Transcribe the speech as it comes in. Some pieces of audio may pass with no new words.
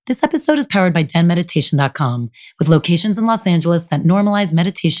This episode is powered by DENmeditation.com, with locations in Los Angeles that normalize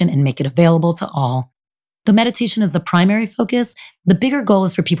meditation and make it available to all. Though meditation is the primary focus, the bigger goal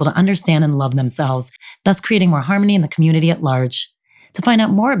is for people to understand and love themselves, thus creating more harmony in the community at large. To find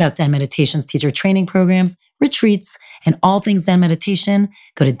out more about Den Meditation's teacher training programs, retreats, and all things Den Meditation,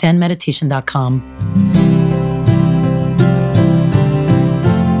 go to DENmeditation.com.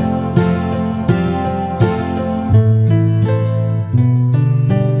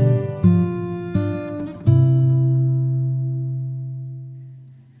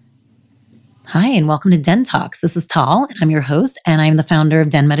 Hi, and welcome to DENtalks. This is Tal, and I'm your host, and I'm the founder of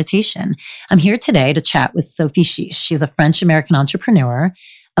Den Meditation. I'm here today to chat with Sophie Chiche. She's a French-American entrepreneur,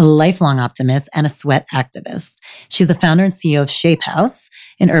 a lifelong optimist, and a sweat activist. She's the founder and CEO of Shape House,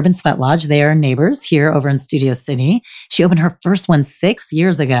 an urban sweat lodge. They are neighbors here over in Studio City. She opened her first one 6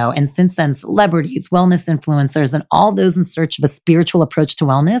 years ago, and since then, celebrities, wellness influencers, and all those in search of a spiritual approach to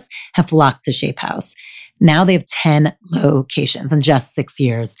wellness have flocked to Shape House. Now they have 10 locations in just 6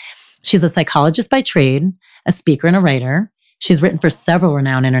 years. She's a psychologist by trade, a speaker and a writer. She's written for several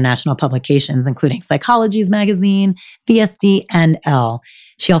renowned international publications, including Psychologies Magazine, VSD, and Elle.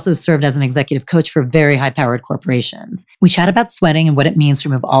 She also served as an executive coach for very high-powered corporations. We chat about sweating and what it means to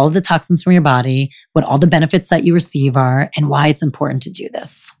remove all of the toxins from your body, what all the benefits that you receive are, and why it's important to do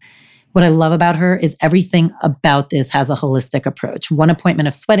this. What I love about her is everything about this has a holistic approach. One appointment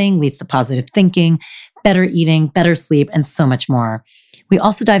of sweating leads to positive thinking, better eating, better sleep, and so much more. We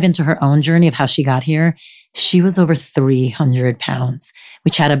also dive into her own journey of how she got here. She was over 300 pounds.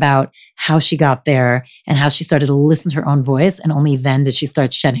 We chat about how she got there and how she started to listen to her own voice. And only then did she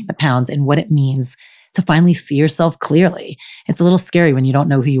start shedding the pounds and what it means to finally see yourself clearly. It's a little scary when you don't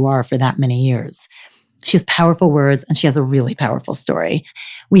know who you are for that many years. She has powerful words and she has a really powerful story.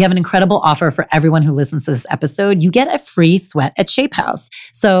 We have an incredible offer for everyone who listens to this episode. You get a free sweat at Shape House.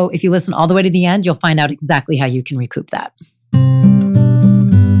 So if you listen all the way to the end, you'll find out exactly how you can recoup that.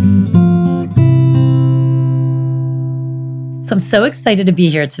 So I'm so excited to be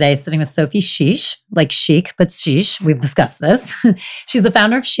here today sitting with Sophie Chiche, like chic, but chiche. We've discussed this. She's the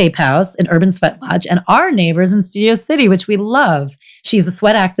founder of Shape House, an urban sweat lodge, and our neighbors in Studio City, which we love. She's a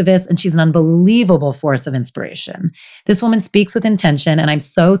sweat activist, and she's an unbelievable force of inspiration. This woman speaks with intention, and I'm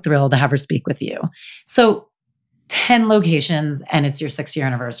so thrilled to have her speak with you. So 10 locations, and it's your 6-year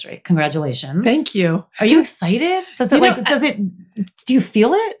anniversary. Congratulations. Thank you. Are you excited? Do you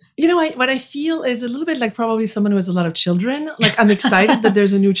feel it? You know, what I feel is a little bit like probably someone who has a lot of children. Like I'm excited that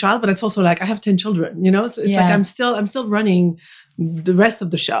there's a new child, but it's also like I have 10 children, you know? So it's like I'm still running the rest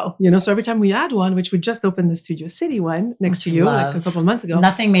of the show, you know? So every time we add one, which we just opened the Studio City one next to you like a couple of months ago.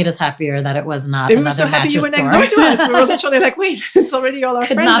 Nothing made us happier that it was not and another we were so happy you were store. next door to us. We were literally like, wait, it's already all our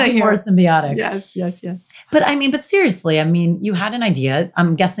Could friends not be here. more symbiotic. Yes. But seriously, you had an idea.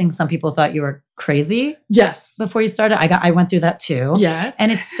 I'm guessing some people thought you were crazy. Yes. Before you started. I went through that too. Yes.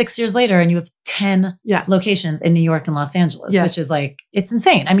 And it's 6 years later and you have 10 locations in New York and Los Angeles, which is like, it's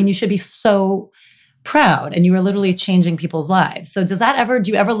insane. I mean, you should be so proud and you were literally changing people's lives. So do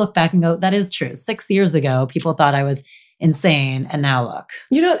you ever look back and go, that is true. 6 years ago, people thought I was insane. And now look.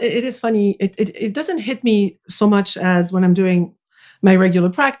 You know, it is funny. It doesn't hit me so much as when I'm doing my regular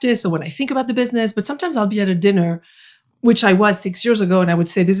practice or when I think about the business, but sometimes I'll be at a dinner, which I was 6 years ago, and I would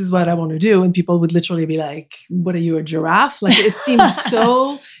say, this is what I want to do. And people would literally be like, what are you, a giraffe? Like it seems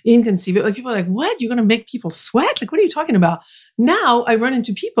so inconceivable. Like people are like, what? You're going to make people sweat? Like, what are you talking about? Now I run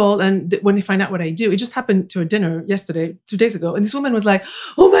into people and when they find out what I do, it just happened to a dinner yesterday, 2 days ago. And this woman was like,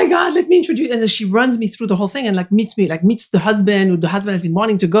 oh my God, let me introduce. And then she runs me through the whole thing and meets the husband, who the husband has been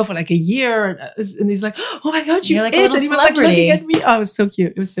wanting to go for like a year. And he's like, oh my God, you're like it. And he was like looking at me. Oh, it was so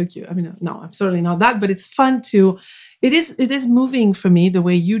cute. It was so cute. I mean, no, I'm certainly not that, but it's fun to, it is moving for me the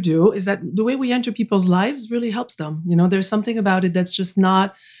way you do, is that the way we enter people's lives really helps them. You know, there's something about it that's just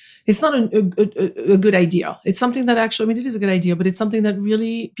not, it's not a good idea. It's something that actually, it is a good idea, but it's something that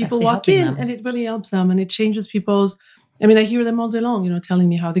really people walk in and it really helps them and it changes people's, I hear them all day long, you know, telling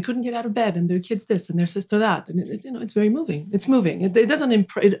me how they couldn't get out of bed and their kids this and their sister that. And it's very moving. It's moving. It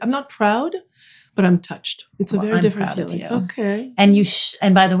doesn't, I'm not proud, but I'm touched. It's a very different feeling. Okay. And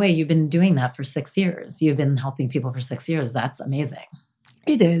and by the way, you've been doing that for 6 years. You've been helping people for 6 years. That's amazing.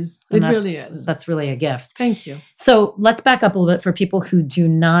 It is. It really is. That's really a gift. Thank you. So let's back up a little bit for people who do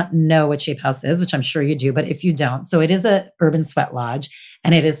not know what Shape House is, which I'm sure you do, but if you don't, so it is an urban sweat lodge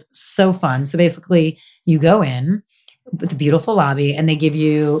and it is so fun. So basically you go in with a beautiful lobby and they give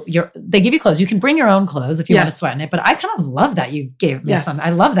you clothes. You can bring your own clothes if you want to sweat in it, but I kind of love that you gave me some. I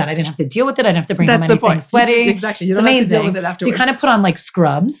love that. I didn't have to deal with it. I didn't have to bring home anything sweaty. Exactly. You it's don't amazing. have to deal with it afterwards. So you kind of put on like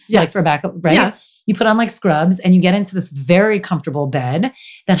scrubs, like for backup, right? Yes. you put on like scrubs and you get into this very comfortable bed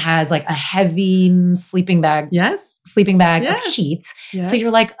that has like a heavy sleeping bag of sheets. Yes. So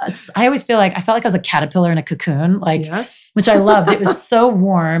you're like, I always feel like, I felt like I was a caterpillar in a cocoon, like, which I loved. It was so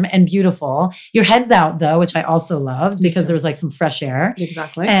warm and beautiful. Your head's out though, which I also loved because there was like some fresh air.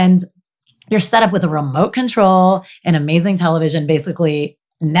 Exactly. And you're set up with a remote control, an amazing television, basically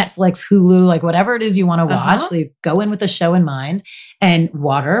Netflix, Hulu, like whatever it is you want to watch. So you go in with a show in mind, and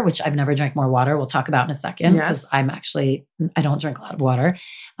water, which I've never drank more water. We'll talk about in a second because I don't drink a lot of water.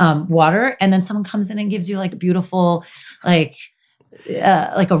 Water. And then someone comes in and gives you like a beautiful, like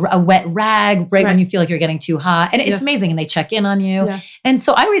a wet rag right when you feel like you're getting too hot. And it's amazing. And they check in on you. Yes. And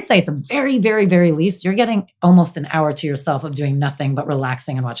so I always say at the very, very, very least, you're getting almost an hour to yourself of doing nothing but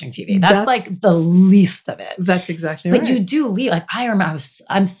relaxing and watching TV. That's like the least of it. That's exactly right. But you do leave. Like I remember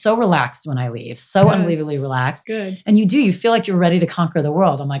I'm so relaxed when I leave. So unbelievably relaxed. Good. And you feel like you're ready to conquer the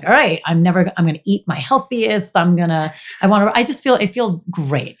world. I'm like, all right, I'm going to eat my healthiest. I just feel, it feels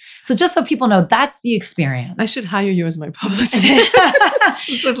great. So just so people know, that's the experience. I should hire you as my publicist.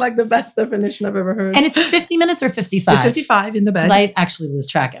 This was like the best definition I've ever heard. And it's 50 minutes or 55? It's 55 in the bed. I actually lose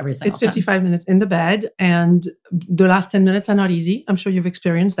track every single time. It's 55 minutes in the bed. And the last 10 minutes are not easy. I'm sure you've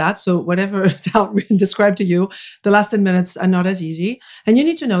experienced that. So whatever Tal described to you, the last 10 minutes are not as easy. And you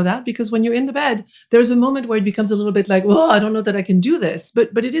need to know that because when you're in the bed, there's a moment where it becomes a little bit like, well, I don't know that I can do this. But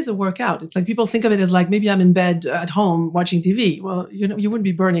it is a workout. It's like people think of it as like, maybe I'm in bed at home watching TV. Well, you wouldn't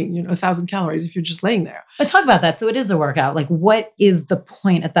be burning, 1,000 calories if you're just laying there. But talk about that. So it is a workout. Like what is the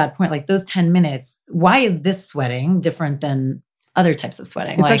point at that point? Like those 10 minutes, why is this sweating different than other types of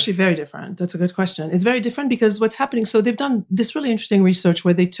sweating? It's actually very different. That's a good question. It's very different because what's happening, so they've done this really interesting research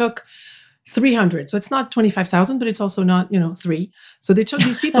where they took 300. So it's not 25,000, but it's also not, 3. So they took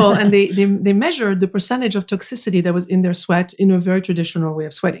these people and they measured the percentage of toxicity that was in their sweat in a very traditional way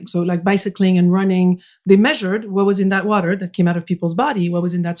of sweating. So like bicycling and running, they measured what was in that water that came out of people's body, what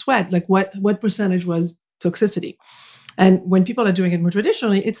was in that sweat, like what percentage was toxicity. And when people are doing it more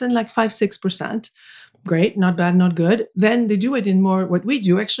traditionally, it's in like 5-6%. Great, not bad, not good. Then they do it in more what we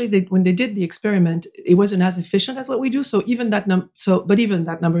do. Actually, when they did the experiment, it wasn't as efficient as what we do. So even that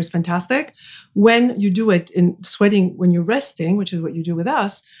number is fantastic. When you do it in sweating, when you're resting, which is what you do with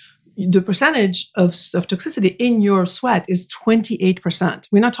us, the percentage of toxicity in your sweat is 28%.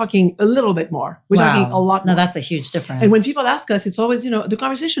 We're not talking a little bit more. We're talking a lot more. No, that's a huge difference. And when people ask us, it's always, the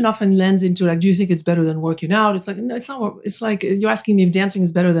conversation often lends into like, do you think it's better than working out? It's like, no, it's not. It's like you're asking me if dancing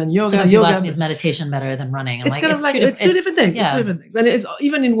is better than yoga. So people ask me, is meditation better than running? It's two different things. Yeah. It's two different things. And it's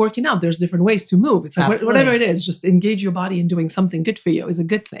even in working out, there's different ways to move. It's like whatever it is, just engage your body in doing something good for you is a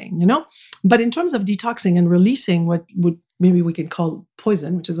good thing, But in terms of detoxing and releasing what would maybe we can call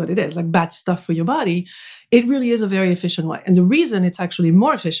poison, which is what it is, like bad stuff for your body, it really is a very efficient way. And the reason it's actually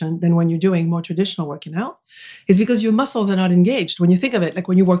more efficient than when you're doing more traditional working out is because your muscles are not engaged. When you think of it, like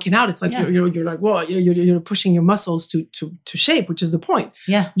when you're working out, it's like you're like, whoa, you're pushing your muscles to shape, which is the point.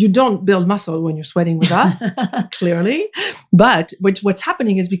 Yeah. You don't build muscle when you're sweating with us, clearly. But what's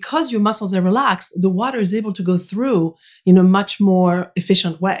happening is because your muscles are relaxed, the water is able to go through in a much more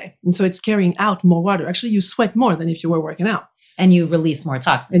efficient way. And so it's carrying out more water. Actually, you sweat more than if you were working out. And you release more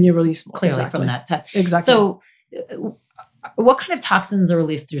toxins. And you release more. Clearly from that test. Exactly. So what kind of toxins are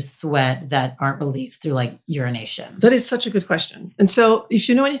released through sweat that aren't released through like urination? That is such a good question. And so if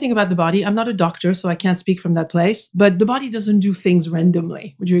you know anything about the body, I'm not a doctor, so I can't speak from that place, but the body doesn't do things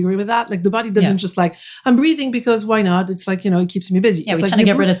randomly. Would you agree with that? Like the body doesn't just like, I'm breathing because why not? It's like, it keeps me busy. Yeah, it's we tend to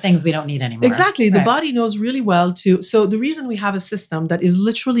get rid of things we don't need anymore. Exactly. The body knows really well to. So the reason we have a system that is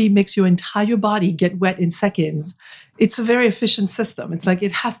literally makes your entire body get wet in seconds, it's a very efficient system. It's like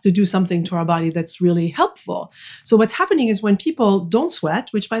it has to do something to our body that's really helpful. So what's happening is when people don't sweat,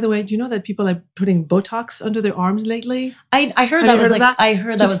 which by the way, do you know that people are putting Botox under their arms lately? I heard that was like, I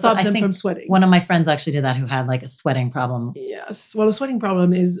heard that was stop them from sweating. One of my friends actually did that who had like a sweating problem. Yes. Well, a sweating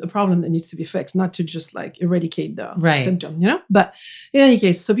problem is a problem that needs to be fixed, not to just like eradicate the symptom, But in any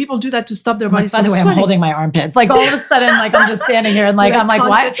case, so people do that to stop their bodies from sweating. By the way, I'm holding my armpits. Like all of a sudden, like I'm just standing here and like, I'm like,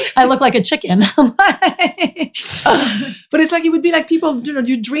 why? I look like a chicken. But it's like, it would be like people,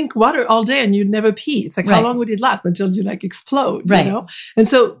 you drink water all day and you never pee. It's like, how long would it last until you like explode, And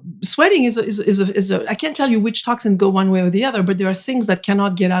so sweating is a, I can't tell you which toxins go one way or the other, but there are things that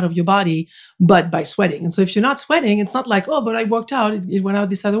cannot get out of your body, but by sweating. And so if you're not sweating, it's not like, oh, but I worked out, it went out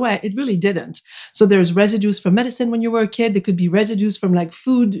this other way. It really didn't. So there's residues from medicine when you were a kid. There could be residues from like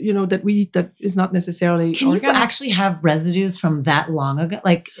food, that we eat that is not necessarily organic. You actually have residues from that long ago?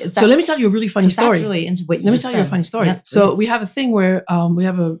 Like, so let me tell you a really funny story. That's really let me tell you a funny story. story. Yes, so please. we have a thing where we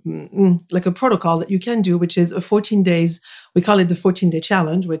have like a protocol that you can do, which is a 14 days. We call it the 14-day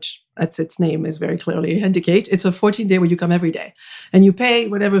challenge, which that's its name is very clearly indicate. It's a 14-day where you come every day and you pay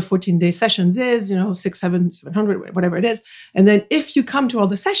whatever 14-day sessions is, 700, whatever it is. And then if you come to all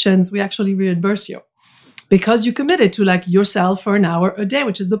the sessions, we actually reimburse you. Because you committed to like yourself for an hour a day,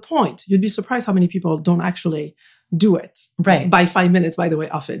 which is the point. You'd be surprised how many people don't actually do it. Right. By 5 minutes, by the way,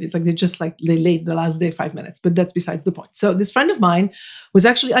 often. It's like they late the last day 5 minutes, but that's besides the point. So this friend of mine was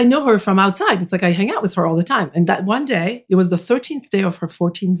actually, I know her from outside. It's like I hang out with her all the time. And that one day, it was the 13th day of her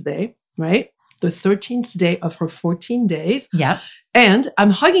 14th day, right? The 13th day of her 14 days. Yeah. And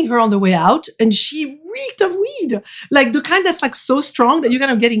I'm hugging her on the way out and she reeked of weed. Like the kind that's like so strong that you're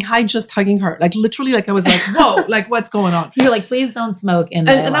kind of getting high just hugging her. Like literally, like I was like, whoa, like what's going on? You're like, please don't smoke. And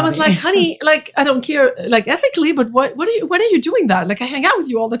I was like, honey, like I don't care, like ethically, but when are you doing that? Like I hang out with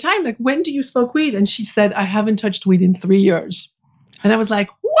you all the time. Like when do you smoke weed? And she said, I haven't touched weed in 3 years. And I was like,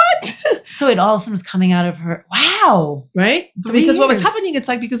 what? So it all was coming out of her. Wow. Right? Because what was happening, it's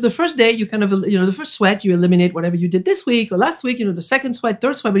like, because the first day you kind of, the first sweat, you eliminate whatever you did this week or last week, the second sweat,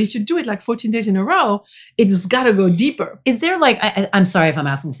 third sweat. But if you do it like 14 days in a row, it's got to go deeper. Is there like, I'm sorry if I'm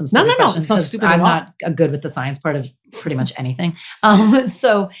asking some stupid questions. It's not stupid I'm at all. not good with the science part of pretty much anything.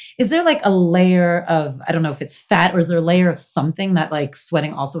 So is there like a layer of, I don't know if it's fat, or is there a layer of something that like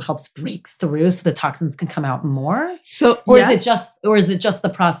sweating also helps break through so the toxins can come out more? So, is it just the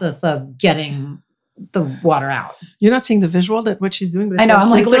process of getting the water out? You're not seeing the visual that what she's doing, but I know, I'm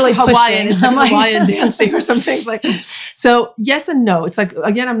like literally like Hawaiian. It's like I'm like Hawaiian dancing or something. Like, so yes and no. It's like,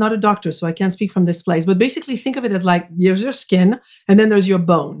 again, I'm not a doctor, so I can't speak from this place, but basically think of it as like, there's your skin and then there's your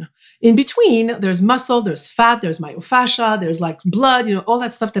bone. In between, there's muscle, there's fat, there's myofascia, there's like blood, all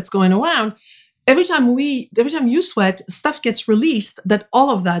that stuff that's going around. Every time you sweat, stuff gets released that all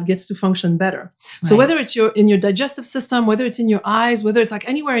of that gets to function better. Right. So whether it's in your digestive system, whether it's in your eyes, whether it's like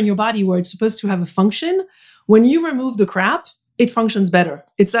anywhere in your body where it's supposed to have a function, when you remove the crap, it functions better.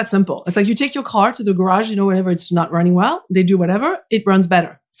 It's that simple. It's like you take your car to the garage, whenever it's not running well, they do whatever, it runs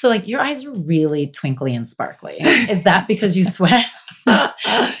better. So like your eyes are really twinkly and sparkly. Is that because you sweat?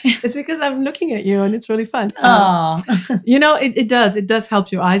 It's because I'm looking at you and it's really fun. Oh, it does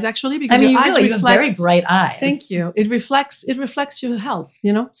help your eyes actually, because your eyes really have very bright eyes. Thank you. It reflects your health,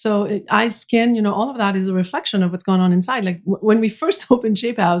 So eyes, skin, all of that is a reflection of what's going on inside. Like when we first opened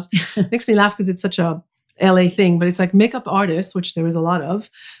Shape House, it makes me laugh because it's such a LA thing, but it's like makeup artists, which there is a lot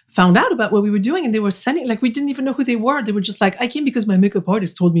of, found out about what we were doing and they were sending, like, we didn't even know who they were. They were just like, I came because my makeup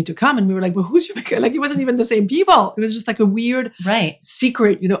artist told me to come. And we were like, well, who's your makeup? Like, it wasn't even the same people. It was just like a weird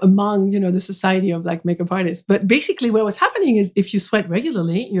secret, among, the society of like makeup artists. But basically what was happening is if you sweat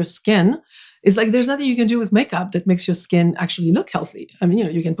regularly, your skin is like, there's nothing you can do with makeup that makes your skin actually look healthy. I mean,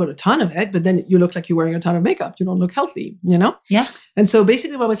 you can put a ton of it, but then you look like you're wearing a ton of makeup. You don't look healthy, Yeah. And so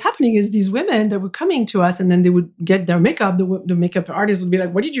basically what was happening is these women that were coming to us and then they would get their makeup, the makeup artist would be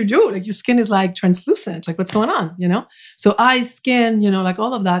like, what did you do? Like your skin is like translucent. Like what's going on, So eyes, skin, like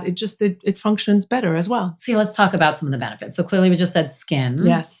all of that, it functions better as well. So let's talk about some of the benefits. So clearly we just said skin.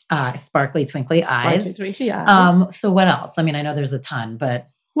 Yes. Sparkly, twinkly eyes. Sparkly, twinkly eyes. So what else? I mean, I know there's a ton, but...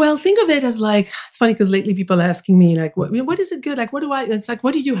 Well, think of it as like, it's funny because lately people are asking me like, what is it good? Like, it's like,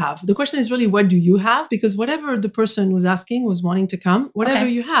 what do you have? The question is really, what do you have? Because whatever the person was asking was wanting to come, whatever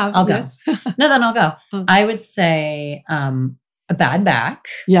you have. I'll go. No, then I'll go. I would say a bad back.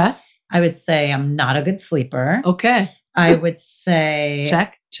 Yes. I would say I'm not a good sleeper. Okay. I would say...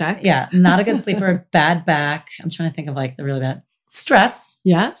 Check. Yeah, not a good sleeper, bad back. I'm trying to think of like the really bad... Stress.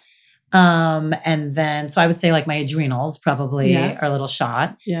 Yes. And then, so I would say like my adrenals probably are a little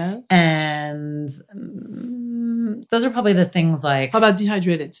shot. Yes. And those are probably the things like... How about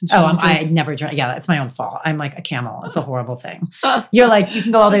dehydrated? I never drink. Yeah, it's my own fault. I'm like a camel. It's a horrible thing. You're like, you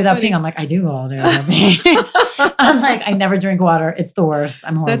can go all day without peeing. I'm like, I do go all day without peeing. I'm like, I never drink water. It's the worst.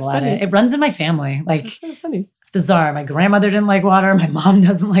 I'm horrible at it. It runs in my family. Like, that's so funny. It's bizarre. My grandmother didn't like water. My mom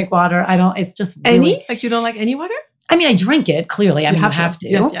doesn't like water. It's just really... Like you don't like any water? I mean, I drink it, clearly. I mean, you have to.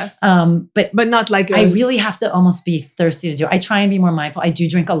 Yes. But not like... I really have to almost be thirsty to do it. I try and be more mindful. I do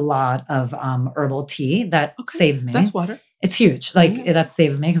drink a lot of herbal tea. That saves me. That's water. It's huge. Like, that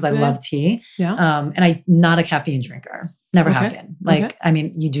saves me because I love tea. Yeah. And I'm not a caffeine drinker. Never have been. Like, I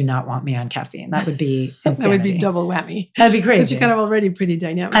mean, you do not want me on caffeine. That would be insanity. That would be double whammy. That'd be crazy. Because you're kind of already pretty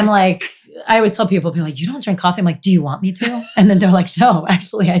dynamic. I'm like, I always tell people, you don't drink coffee. I'm like, do you want me to? And then they're like, no,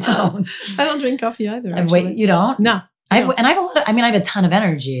 actually, I don't. I don't drink coffee either. Wait, you don't? No. I have a lot of, I have a ton of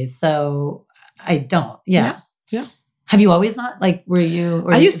energy, so I don't. Yeah. Have you always not? Like, were you?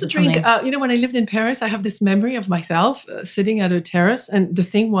 I used to drink, when I lived in Paris, I have this memory of myself sitting at a terrace and the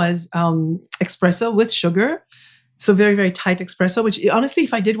thing was espresso with sugar. So very, very tight espresso, which honestly,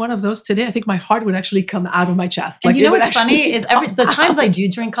 if I did one of those today, I think my heart would actually come out of my chest. And you know what's funny is the times I do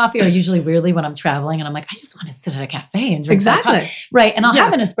drink coffee are usually weirdly when I'm traveling and I'm like, I just want to sit at a cafe and drink coffee. Right. And I'll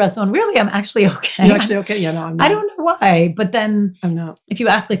have an espresso and really I'm actually okay. You're actually okay? Yeah, no, I'm not. I don't know why. But then I'm not. If you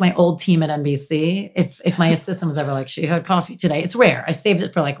ask like my old team at NBC, if my assistant was ever like, she had coffee today, it's rare. I saved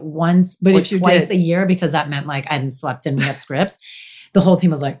it for like once or twice a year because that meant like I hadn't slept and we have scripts. The whole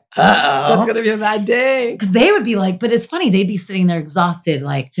team was like, uh-oh. That's going to be a bad day. Because they would be like, but it's funny, they'd be sitting there exhausted,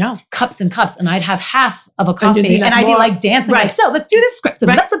 like cups and cups. And I'd have half of a coffee and I'd be like dancing, like, so let's do this script.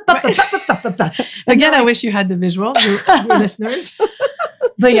 And Again, I wish you had the visual, your listeners.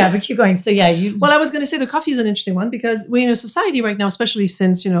 But keep going. So Well, I was going to say the coffee is an interesting one because we're in a society right now, especially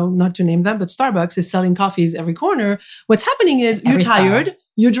since, not to name them, but Starbucks is selling coffees every corner. What's happening is you're tired.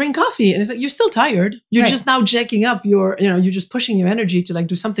 You drink coffee and it's like, you're still tired. You're just now jacking up you're just pushing your energy to like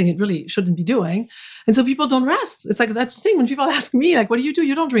do something it really shouldn't be doing. And so people don't rest. It's like, that's the thing. When people ask me, like, what do?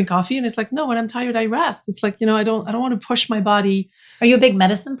 You don't drink coffee. And it's like, no, when I'm tired, I rest. It's like, I don't want to push my body. Are you a big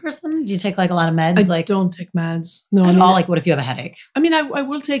medicine person? Do you take like a lot of meds? I don't take meds. No. All? Like, what if you have a headache? I mean, I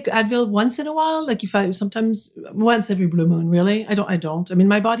will take Advil once in a while. Like sometimes once every blue moon, really. I don't. I mean,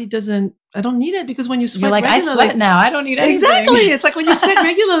 my body doesn't, I don't need it because when you sweat regularly. I sweat now. I don't need anything. Exactly. It's like when you sweat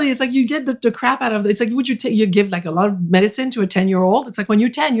regularly, it's like you get the crap out of it. It's like, would you give like a lot of medicine to a 10-year-old? It's like when you're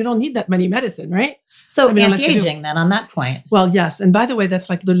 10, you don't need that many medicine, right? So anti-aging then on that point. Well, yes. And by the way, that's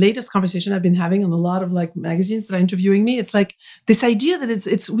like the latest conversation I've been having on a lot of like magazines that are interviewing me. It's like this idea that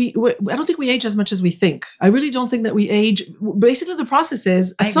I don't think we age as much as we think. I really don't think that we age. Basically, the process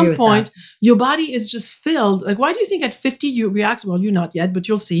is at some point, your body is just filled. Like, why do you think at 50 you react? Well, you're not yet, but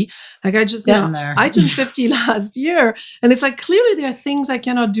you'll see. Like I just, there. I turned 50 last year. And it's like, clearly there are things I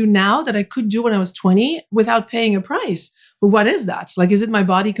cannot do now that I could do when I was 20 without paying a price. But what is that? Like, is it my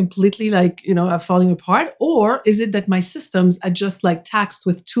body completely like, falling apart? Or is it that my systems are just like taxed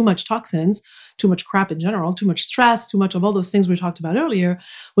with too much toxins, too much crap in general, too much stress, too much of all those things we talked about earlier?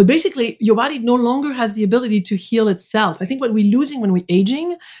 But basically, your body no longer has the ability to heal itself. I think what we're losing when we're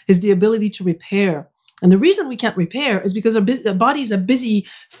aging is the ability to repair. And the reason we can't repair is because our bodies are busy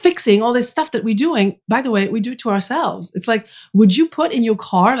fixing all this stuff that we're doing. By the way, we do it to ourselves. It's like, would you put in your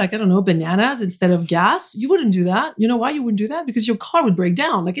car, like, I don't know, bananas instead of gas? You wouldn't do that. You know why you wouldn't do that? Because your car would break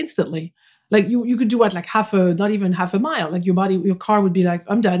down like instantly. Like you could do what, like not even half a mile. Like your car would be like,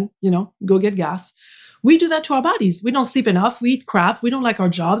 I'm done, go get gas. We do that to our bodies. We don't sleep enough. We eat crap. We don't like our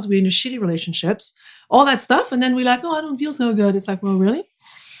jobs. We're in shitty relationships, all that stuff. And then we're like, oh, I don't feel so good. It's like, well, really?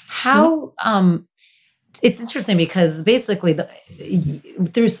 How, it's interesting because basically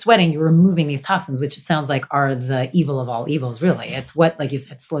through sweating, you're removing these toxins, which it sounds like are the evil of all evils, really. It's what, like you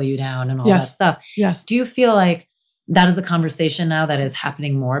said, slow you down and all that stuff. Yes. Do you feel like that is a conversation now that is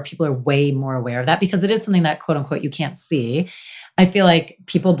happening more? People are way more aware of that because it is something that, quote unquote, you can't see. I feel like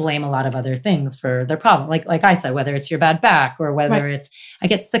people blame a lot of other things for their problem. Like I said, whether it's your bad back or whether it's I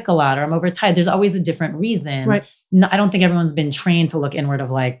get sick a lot or I'm overtired, there's always a different reason. Right. No, I don't think everyone's been trained to look inward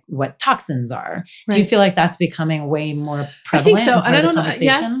of like what toxins are. Right. Do you feel like that's becoming way more prevalent? I think so. And I don't know.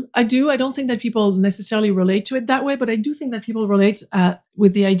 Yes, I do. I don't think that people necessarily relate to it that way, but I do think that people relate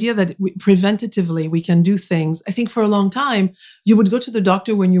with the idea that preventatively we can do things. I think for a long time, you would go to the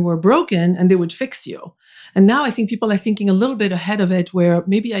doctor when you were broken and they would fix you. And now I think people are thinking a little bit ahead of it where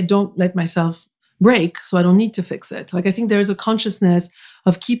maybe I don't let myself break, so I don't need to fix it. Like I think there's a consciousness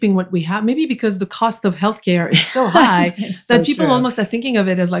of keeping what we have, maybe because the cost of healthcare is so high that people almost are thinking of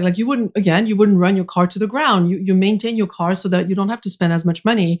it as like you wouldn't run your car to the ground. You maintain your car so that you don't have to spend as much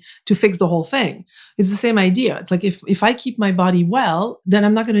money to fix the whole thing. It's the same idea. It's like if I keep my body well, then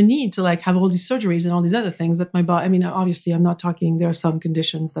I'm not going to need to like have all these surgeries and all these other things that my body, I mean, obviously I'm not talking, there are some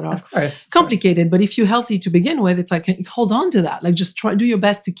conditions that are complicated, but if you're healthy to begin with, it's like, hold on to that. Like just do your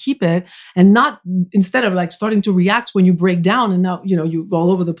best to keep it and not, instead of like starting to react when you break down and now, you go all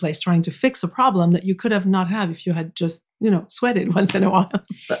over the place trying to fix a problem that you could have not have if you had just, sweated once in a while.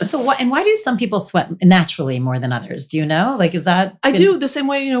 So why do some people sweat naturally more than others? Do you know? Like, is that? I do the same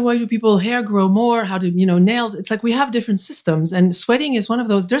way, why do people hair grow more? How do, nails? It's like we have different systems and sweating is one of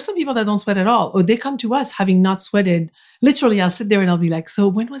those. There's some people that don't sweat at all or they come to us having not sweated. Literally, I'll sit there and I'll be like, so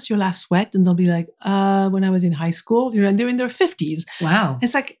when was your last sweat? And they'll be like, when I was in high school, and they're in their 50s. Wow.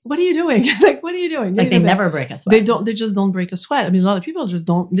 It's like, what are you doing? Like, what are you doing? Like they never break a sweat. They just don't break a sweat. I mean, a lot of people just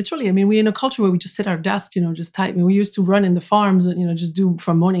don't, literally. I mean, we're in a culture where we just sit at our desk, just type. I mean, we used to run in the farms and, just do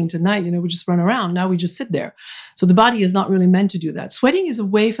from morning to night, we just run around. Now we just sit there. So the body is not really meant to do that. Sweating is a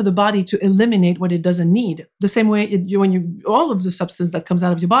way for the body to eliminate what it doesn't need. The same way all of the substance that comes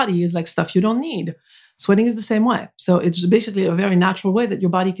out of your body is like stuff you don't need. Sweating is the same way. So it's basically a very natural way that your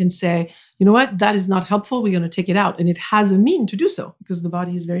body can say, you know what, that is not helpful. We're going to take it out. And it has a mean to do so because the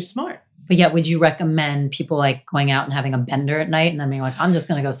body is very smart. But yet, would you recommend people like going out and having a bender at night and then being like, I'm just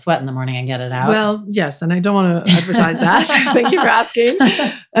going to go sweat in the morning and get it out? Well, yes. And I don't want to advertise that. Thank you for asking.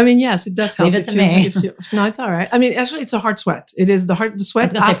 I mean, yes, it does help. Leave it to me. No, it's all right. I mean, actually, it's a hard sweat. It is the sweat. I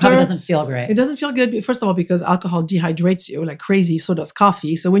was going to say, it probably doesn't feel great. It doesn't feel good, first of all, because alcohol dehydrates you like crazy. So does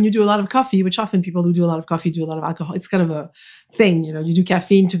coffee. So when you do a lot of coffee, which often people who do a lot of coffee do a lot of alcohol, it's kind of a thing. You know, you do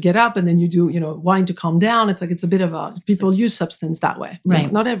caffeine to get up and then you do, wine to calm down. It's like, it's a bit of people use substance that way. Right. You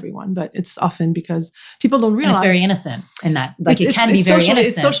know, not everyone, but it's often because people don't realize. And it's very innocent in that. Like it can be very innocent.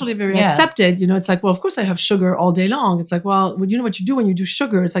 It's socially very accepted. It's like, well, of course I have sugar all day long. It's like, well, you know what you do when you do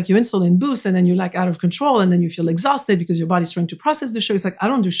sugar? It's like your insulin boosts and then you're like out of control and then you feel exhausted because your body's trying to process the sugar. It's like, I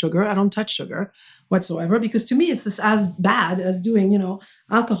don't do sugar. I don't touch sugar whatsoever because to me, it's just as bad as doing,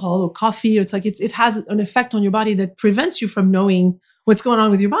 alcohol or coffee. It's like, it has an effect on your body that prevents you from knowing what's going on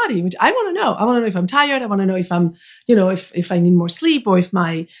with your body, which I want to know. I want to know if I'm tired. I want to know if I'm, if I need more sleep or if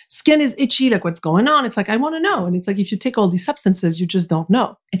my skin is itchy, like what's going on. It's like, I want to know. And it's like, if you take all these substances, you just don't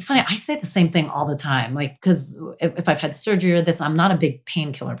know. It's funny. I say the same thing all the time. Like, because if I've had surgery or this, I'm not a big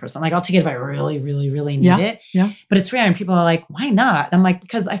painkiller person. Like, I'll take it if I really, really, really need it. Yeah. But it's rare. And people are like, why not? I'm like,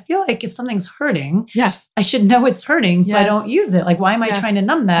 because I feel like if something's hurting, yes, I should know it's hurting. So I don't use it. Like, why am I trying to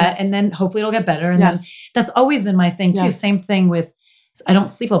numb that? Yes. And then hopefully it'll get better. And then that's always been my thing too. Same thing with, I don't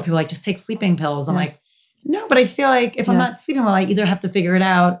sleep well. People are like, just take sleeping pills. I'm like, no, but I feel like if I'm not sleeping well, I either have to figure it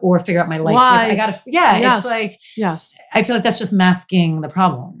out or figure out my life. Why? I gotta, it's like, I feel like that's just masking the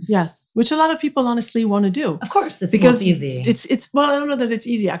problem. Yes. Which a lot of people honestly want to do. Of course, it's because easy. Well, I don't know that it's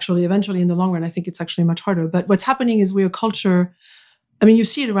easy actually. Eventually in the long run, I think it's actually much harder. But what's happening is we're a culture, I mean, you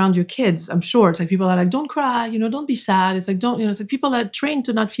see it around your kids, I'm sure. It's like people are like, don't cry, don't be sad. It's like, it's like people are trained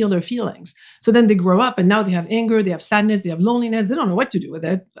to not feel their feelings. So then they grow up and now they have anger, they have sadness, they have loneliness. They don't know what to do with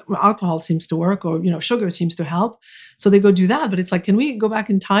it. Alcohol seems to work or, sugar seems to help. So they go do that. But it's like, can we go back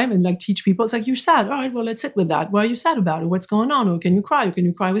in time and like teach people? It's like, you're sad. All right, well, let's sit with that. What are you sad about? Or what's going on? Or can you cry? Or can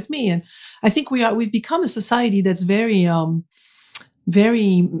you cry with me? And I think we've become a society that's very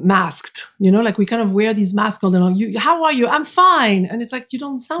masked, like we kind of wear these masks all day long. How are you? I'm fine. And it's like, you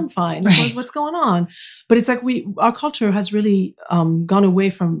don't sound fine. Right. What's going on? But it's like our culture has really gone away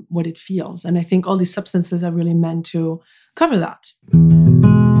from what it feels. And I think all these substances are really meant to cover that.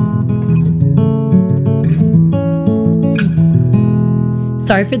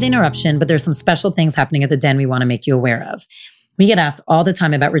 Sorry for the interruption, but there's some special things happening at the Den we want to make you aware of. We get asked all the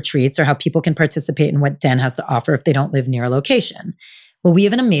time about retreats or how people can participate in what Den has to offer if they don't live near a location. Well, we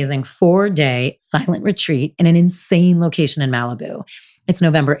have an amazing 4-day silent retreat in an insane location in Malibu. It's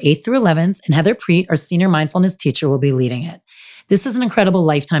November 8th through 11th, and Heather Preet, our senior mindfulness teacher, will be leading it. This is an incredible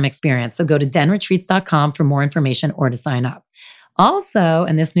lifetime experience, so go to denretreats.com for more information or to sign up. Also,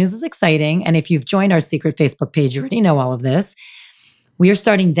 and this news is exciting, and if you've joined our secret Facebook page, you already know all of this, we are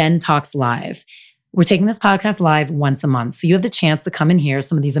starting DENtalks Live. We're taking this podcast live once a month, so you have the chance to come and hear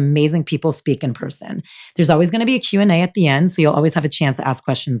some of these amazing people speak in person. There's always going to be a Q&A at the end, so you'll always have a chance to ask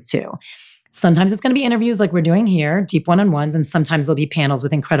questions too. Sometimes it's going to be interviews like we're doing here, deep one-on-ones, and sometimes there'll be panels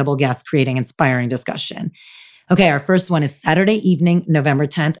with incredible guests creating inspiring discussion. Okay, our first one is Saturday evening, November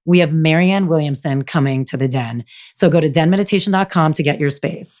 10th. We have Marianne Williamson coming to the Den. So go to denmeditation.com to get your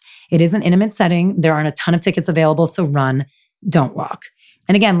space. It is an intimate setting. There aren't a ton of tickets available, so run, don't walk.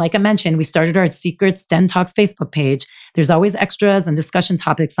 And again, like I mentioned, we started our Secrets DENtalks Facebook page. There's always extras and discussion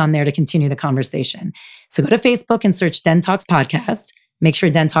topics on there to continue the conversation. So go to Facebook and search DENtalks Podcast. Make sure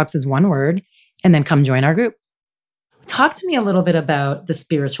DENtalks is one word, and then come join our group. Talk to me a little bit about the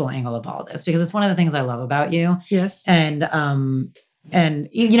spiritual angle of all this, because it's one of the things I love about you. Yes. And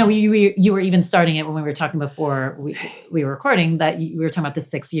you were even starting it when we were talking before we were recording, that we were talking about the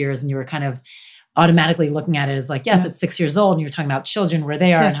 6 years, and you were kind of automatically looking at it as like, yes, it's 6 years old, and you're talking about children, where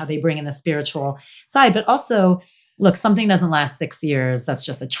they are and how they bring in the spiritual side. But also, look, something doesn't last 6 years. That's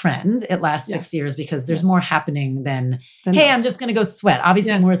just a trend. It lasts 6 years because there's more happening than hey, I'm just going to go sweat.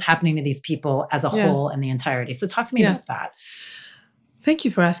 Obviously, more is happening to these people as a whole and the entirety. So talk to me about that. Thank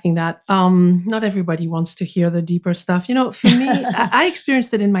you for asking that. Not everybody wants to hear the deeper stuff. For me, I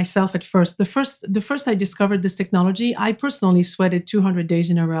experienced it in myself at first. The first I discovered this technology, I personally sweated 200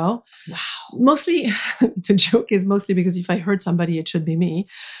 days in a row. Wow. Mostly, the joke is mostly because if I hurt somebody, it should be me.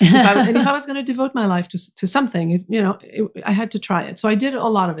 If I was going to devote my life to something, I had to try it. So I did a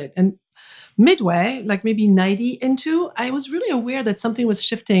lot of it. And midway, like maybe 90 into, I was really aware that something was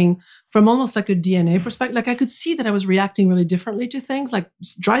shifting from almost like a DNA perspective. Like I could see that I was reacting really differently to things. Like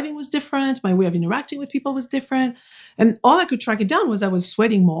driving was different. My way of interacting with people was different. And all I could track it down was I was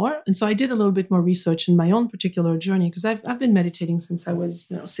sweating more. And so I did a little bit more research in my own particular journey, because I've been meditating since I was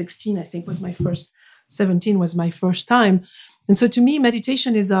 16, I think was my first, 17 was my first time. And so to me,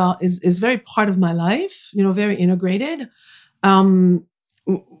 meditation is very part of my life, very integrated.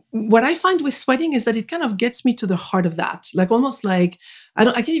 What I find with sweating is that it kind of gets me to the heart of that. Like almost like I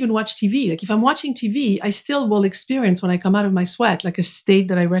can't even watch TV. Like if I'm watching TV, I still will experience when I come out of my sweat, like a state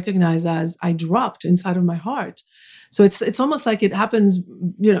that I recognize as I dropped inside of my heart. So it's almost like it happens,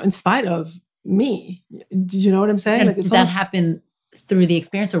 in spite of me. Do you know what I'm saying? And like did that happen through the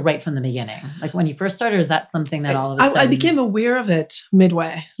experience or right from the beginning? Like when you first started, or is that something that all of a sudden? I became aware of it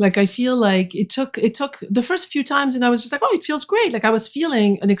midway. Like I feel like it took the first few times, and I was just like, oh, it feels great. Like I was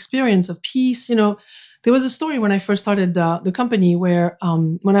feeling an experience of peace. There was a story when I first started the company where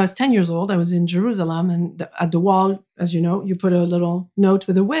when I was 10 years old, I was in Jerusalem, and at the wall, as you know, you put a little note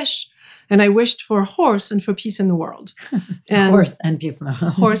with a wish. And I wished for a horse and for peace in the world. And horse and peace in the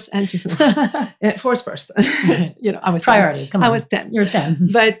world. Horse and peace in the world. Horse first. I was priorities. 10. Come on, I was 10. You're 10.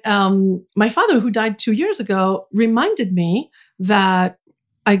 But my father, who died 2 years ago, reminded me that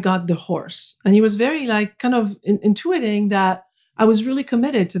I got the horse, and he was very kind of intuiting that I was really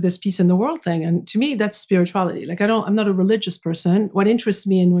committed to this peace in the world thing. And to me, that's spirituality. Like I'm not a religious person. What interests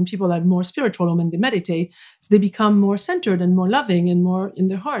me in when people are more spiritual or when they meditate, is they become more centered and more loving and more in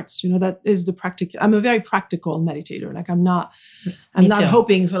their hearts. That is the practical. I'm a very practical meditator. Like I'm not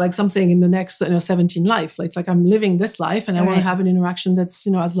hoping for like something in the next 17 life. It's like I'm living this life, and I want to have an interaction that's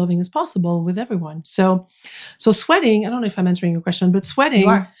as loving as possible with everyone. So sweating, I don't know if I'm answering your question, but sweating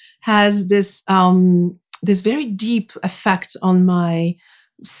has this very deep effect on my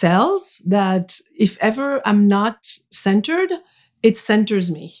cells that if ever I'm not centered, it centers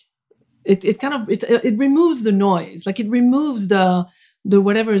me. It removes the noise. Like it removes the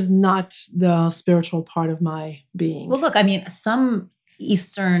whatever is not the spiritual part of my being. Well, look, some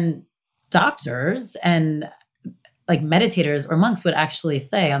Eastern doctors and like meditators or monks would actually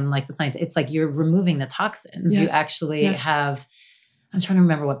say on like the science, it's like you're removing the toxins. Yes. You actually have... I'm trying to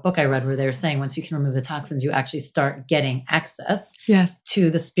remember what book I read where they were saying once you can remove the toxins, you actually start getting access to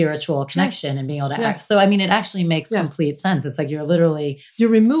the spiritual connection and being able to access. So, it actually makes complete sense. It's like you're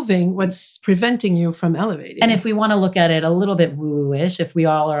removing what's preventing you from elevating. And if we want to look at it a little bit woo-woo-ish, if we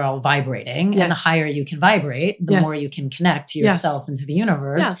all are all vibrating, and the higher you can vibrate, the more you can connect to yourself and to the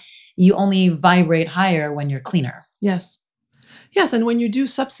universe. You only vibrate higher when you're cleaner. Yes, and when you do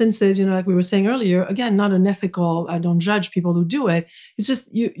substances, like we were saying earlier, again, not unethical. I don't judge people who do it. It's just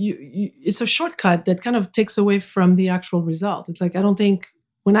it's a shortcut that kind of takes away from the actual result. It's like I don't think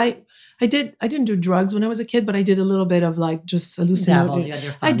when I didn't do drugs when I was a kid, but I did a little bit of like just hallucinating.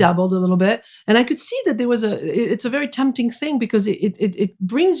 I dabbled a little bit, and I could see that it's a very tempting thing because it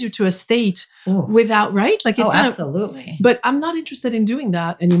brings you to a state without absolutely. But I'm not interested in doing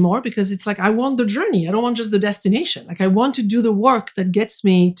that anymore because it's like I want the journey. I don't want just the destination. Like I want to do the work that gets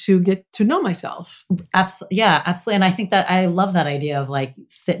me to get to know myself. Absolutely, yeah, absolutely. And I think that I love that idea of like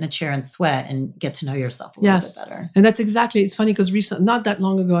sit in a chair and sweat and get to know yourself a little bit better. And that's exactly. It's funny because not that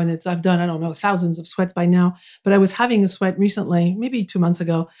long ago, and I've done, I don't know, thousands of sweats by now, but I was having a sweat recently, maybe 2 months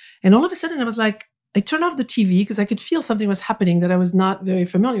ago. And all of a sudden I was like, I turned off the TV because I could feel something was happening that I was not very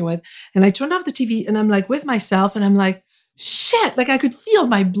familiar with. And I turned off the TV and I'm like with myself and I'm like, shit, like I could feel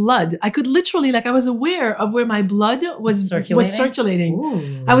my blood. I could literally, like I was aware of where my blood was circulating.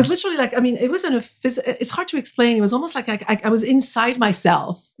 Ooh. I was literally like, it wasn't it's hard to explain. It was almost like I was inside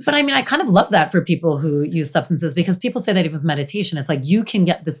myself. But I kind of love that for people who use substances because people say that even with meditation, it's like you can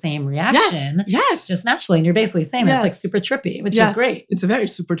get the same reaction just naturally. And you're basically saying that it's like super trippy, which is great. It's a very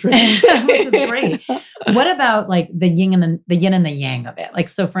super trippy. Which is great. What about like the yin and the yang of it? Like,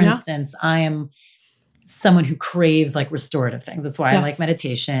 so for instance, I am someone who craves like restorative things. That's why I like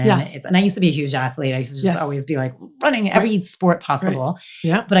meditation. And I used to be a huge athlete. I used to just always be like running every sport possible.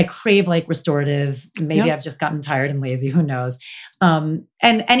 But I crave like restorative. Maybe I've just gotten tired and lazy. Who knows? And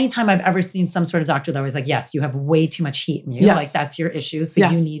anytime I've ever seen some sort of doctor that was like, yes, you have way too much heat in you. Like that's your issue. So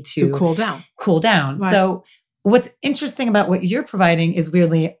you need to cool down. Right. So what's interesting about what you're providing is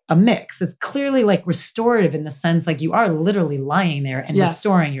weirdly a mix. It's clearly like restorative in the sense like you are literally lying there and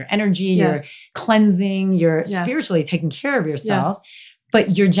restoring your energy, you're cleansing, you're spiritually taking care of yourself,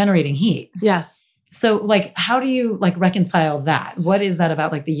 but you're generating heat. Yes. So like, how do you like reconcile that? What is that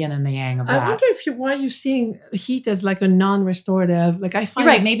about, like the yin and the yang of I that? wonder why you're seeing heat as like a non-restorative. Like I find,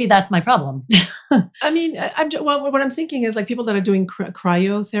 You're right. Maybe that's my problem. I mean, what I'm thinking is like people that are doing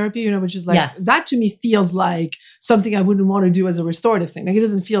cryotherapy, which is like, Yes. that to me feels like something I wouldn't want to do as a restorative thing. Like it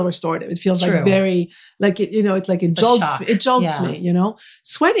doesn't feel restorative. It feels True. like very, like it's like it jolts Yeah. me.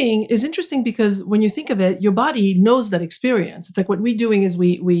 Sweating is interesting because when you think of it, your body knows that experience. It's like what we're doing is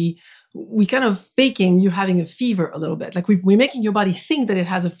we kind of faking you having a fever a little bit. Like we're making your body think that it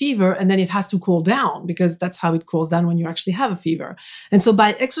has a fever and then it has to cool down because that's how it cools down when you actually have a fever. And so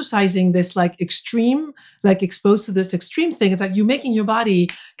by exercising this like extreme, like exposed to this extreme thing, it's like you're making your body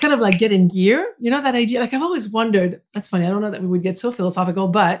kind of like get in gear. That idea? Like I've always wondered, that's funny. I don't know that we would get so philosophical,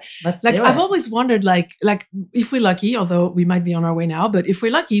 but I've always wondered like if we're lucky, although we might be on our way now, but if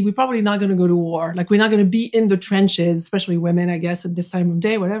we're lucky, we're probably not going to go to war. Like we're not going to be in the trenches, especially women, I guess, at this time of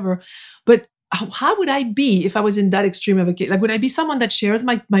day, whatever. But how would I be if I was in that extreme of a case? Like, would I be someone that shares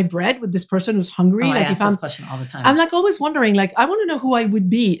my bread with this person who's hungry? I like, ask this question all the time. I'm like always wondering, like, I want to know who I would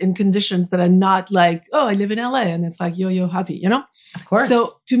be in conditions that are not like, oh, I live in LA and it's like, yo, happy, Of course. So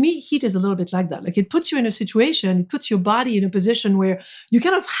to me, heat is a little bit like that. Like it puts you in a situation, it puts your body in a position where you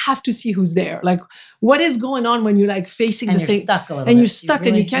kind of have to see who's there. Like what is going on when you're like facing and the you're thing. Stuck a little and bit. you're stuck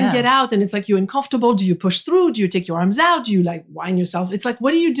and you can't get out. And it's like you're uncomfortable. Do you push through? Do you take your arms out? Do you like wind yourself? It's like,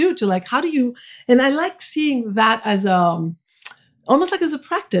 what do you do to like, how do you, and I like seeing that as almost like as a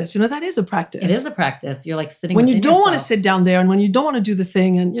practice. That is a practice. It is a practice. You're like sitting when you don't yourself. want to sit down there and when you don't want to do the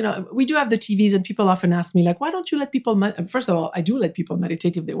thing. And, we do have the TVs and people often ask me like, why don't you let people, first of all, I do let people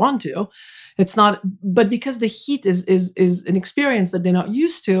meditate if they want to. It's not, but because the heat is an experience that they're not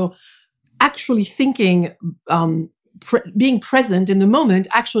used to, actually thinking, being present in the moment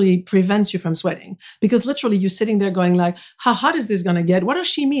actually prevents you from sweating because literally you're sitting there going like, how hot is this going to get? What does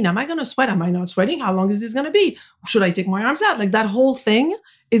she mean? Am I going to sweat? Am I not sweating? How long is this going to be? Should I take my arms out? Like that whole thing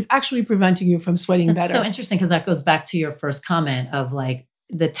is actually preventing you from sweating better. It's so interesting because that goes back to your first comment of like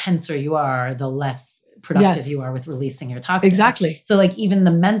the tenser you are, the less productive you are with releasing your toxins. Exactly. So like even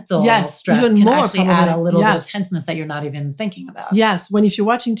the mental stress can actually add a little bit of tenseness that you're not even thinking about. Yes. When if you're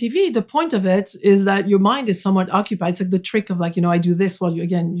watching TV, the point of it is that your mind is somewhat occupied. It's like the trick of like, I do this while you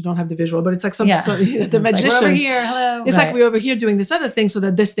don't have the visual, but it's like the magician. Like we're over here. Hello. It's like we're over here doing this other thing so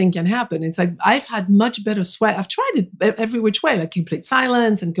that this thing can happen. It's like I've had much better sweat. I've tried it every which way, like complete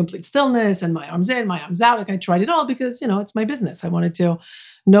silence and complete stillness and my arms in, my arms out. Like I tried it all because, it's my business. I wanted to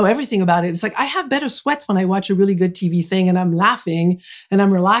know everything about it. It's like I have better sweats when I watch a really good TV thing and I'm laughing and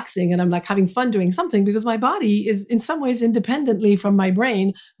I'm relaxing and I'm like having fun doing something because my body is in some ways independently from my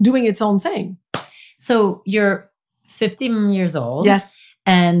brain doing its own thing. So you're 50 years old. Yes.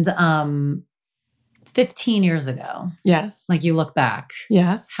 And 15 years ago. Yes. Like you look back.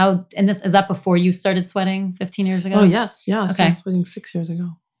 Yes. Is that before you started sweating 15 years ago? Oh, yes. Yeah. I okay. started sweating 6 years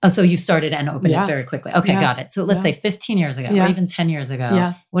ago. Oh, so you started and opened it very quickly. Okay, got it. So let's say 15 years ago or even 10 years ago.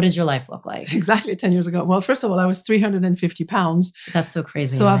 Yes. What did your life look like? Exactly 10 years ago. Well, first of all, I was 350 pounds. That's so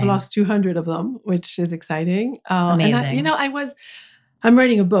crazy. So I've lost 200 of them, which is exciting. Amazing. And I'm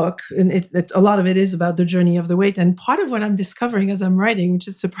writing a book and a lot of it is about the journey of the weight. And part of what I'm discovering as I'm writing, which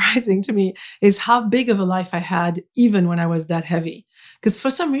is surprising to me, is how big of a life I had even when I was that heavy. Because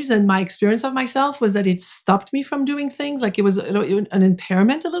for some reason, my experience of myself was that it stopped me from doing things. Like it was an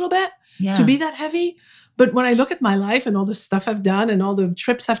impairment a little bit to be that heavy. But when I look at my life and all the stuff I've done and all the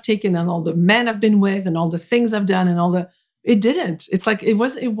trips I've taken and all the men I've been with and all the things I've done and it didn't. It's like it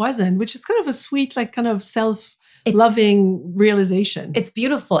wasn't, which is kind of a sweet, like kind of self-loving realization. It's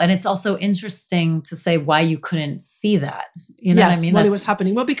beautiful. And it's also interesting to say why you couldn't see that. You know what I mean? What it was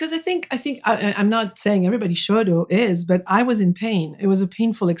happening. Well, because I think I'm not saying everybody should or is, but I was in pain. It was a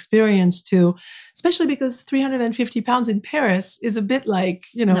painful experience too, especially because 350 pounds in Paris is a bit like,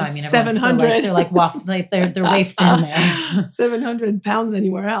 700. They're like waft, like they're waif thin there. 700 pounds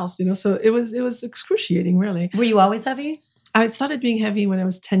anywhere else, So it was excruciating, really. Were you always heavy? I started being heavy when I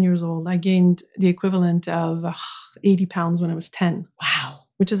was 10 years old. I gained the equivalent of 80 pounds when I was 10. Wow.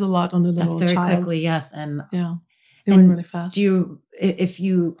 Which is a lot on a little child. That's very quickly, yes. And it went really fast. Do you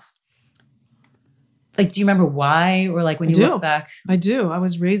remember why? Or like when you look back? I do. I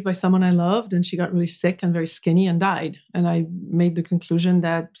was raised by someone I loved and she got really sick and very skinny and died. And I made the conclusion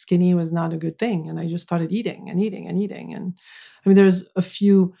that skinny was not a good thing. And I just started eating and eating and eating. And I mean, there's a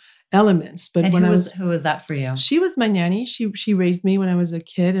few elements. But And when who was that for you? she was my nanny. She raised me when I was a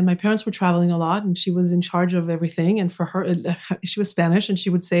kid, and my parents were traveling a lot, and she was in charge of everything. And for her, she was Spanish, and she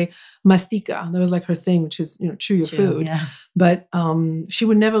would say mastica. That was like her thing, which is, chew your food. Yeah. But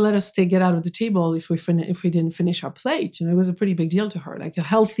get out of the table if we didn't finish our plate. It was a pretty big deal to her. Like a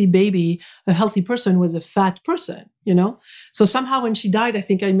healthy baby, a healthy person was a fat person. So somehow when she died, I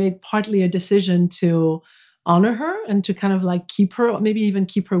think I made partly a decision to honor her and to kind of like keep her, maybe even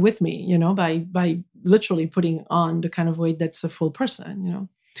keep her with me, by literally putting on the kind of weight that's a full person,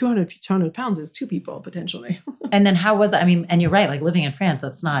 200 pounds is two people potentially. And then how was it? I mean, and you're right, like living in France,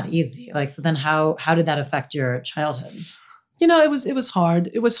 that's not easy. Like, so then how did that affect your childhood? It was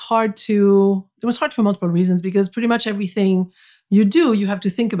hard. It was hard for multiple reasons, because pretty much everything you do, you have to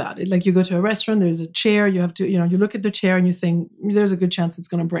think about it. Like you go to a restaurant, there's a chair, you have to, you look at the chair and you think, there's a good chance it's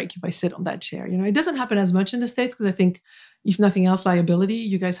going to break if I sit on that chair. It doesn't happen as much in the States because I think, if nothing else, liability.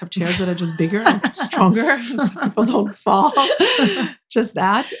 You guys have chairs that are just bigger and stronger, so people don't fall. Just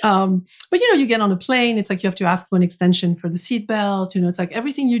that. But you get on a plane, it's like you have to ask for an extension for the seatbelt. It's like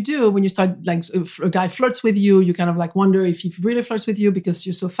everything you do when you start, like if a guy flirts with you, you kind of like wonder if he really flirts with you because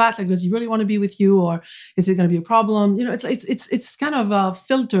you're so fat. Like, does he really want to be with you, or is it going to be a problem? It's kind of a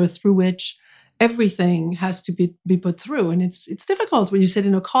filter through which everything has to be put through. And it's difficult when you sit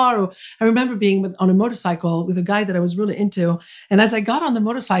in a car. Or I remember being on a motorcycle with a guy that I was really into. And as I got on the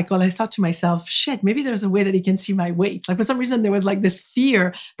motorcycle, I thought to myself, shit, maybe there's a way that he can see my weight. Like for some reason, there was like this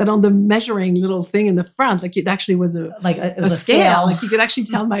fear that on the measuring little thing in the front, like it actually was a scale. Like you could actually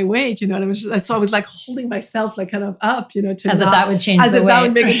tell my weight, and so I was like holding myself like kind of up, to as if that would change the weight. As if that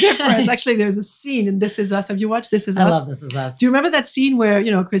would make a difference. Actually, there's a scene in This Is Us. Have you watched This Is Us? I love This Is Us. Do you remember that scene where,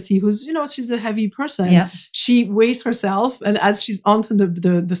 Chrissy, who's, she's a heavy person. Yeah. She weighs herself, and as she's onto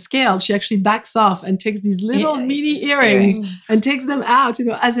the scale, she actually backs off and takes these little meaty earrings and takes them out,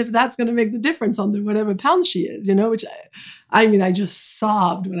 as if that's going to make the difference on the whatever pound she is, which I just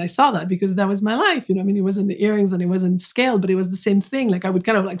sobbed when I saw that, because that was my life, it wasn't the earrings and it wasn't scaled, but it was the same thing. Like I would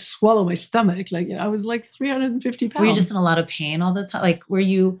kind of like swallow my stomach. Like, I was like 350 pounds. Were you just in a lot of pain all the time? Like, were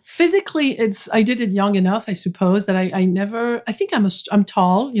you physically? I did it young enough, I suppose, that I think I'm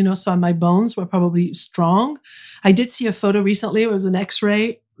tall, so my bones were probably strong. I did see a photo recently. It was an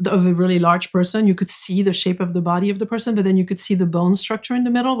X-ray of a really large person. You could see the shape of the body of the person, but then you could see the bone structure in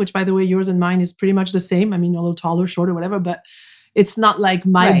the middle, which, by the way, yours and mine is pretty much the same. I mean, a little taller, shorter, whatever, but it's not like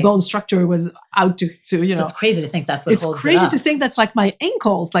my bone structure was out to So it's crazy to think that's what holds it up. It's crazy to think that's like my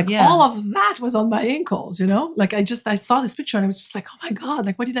ankles. Like all of that was on my ankles, Like I saw this picture and I was just like, oh my God,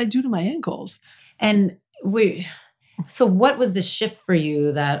 like what did I do to my ankles? And so what was the shift for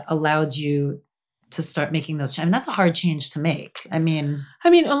you that allowed you to start making those changes? I mean, that's a hard change to make. I mean,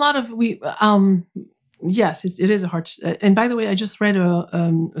 a lot of yes, it is a hard. And by the way, I just read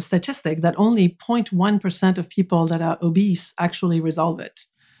a statistic that only 0.1% of people that are obese actually resolve it.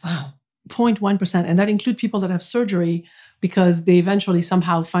 Wow. 0.1%. And that include people that have surgery because they eventually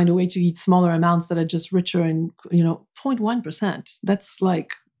somehow find a way to eat smaller amounts that are just richer and, 0.1%. That's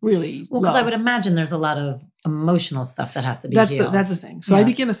like really well, because I would imagine there's a lot of emotional stuff that has to be healed. That's the thing. So I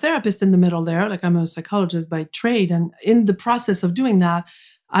became a therapist in the middle there. Like I'm a psychologist by trade. And in the process of doing that,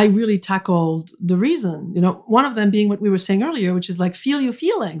 I really tackled the reason, one of them being what we were saying earlier, which is like, feel your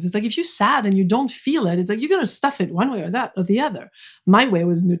feelings. It's like, if you're sad and you don't feel it, it's like, you're going to stuff it one way or the other. My way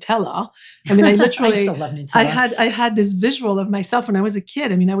was Nutella. I mean, I literally, I still love Nutella. I had this visual of myself when I was a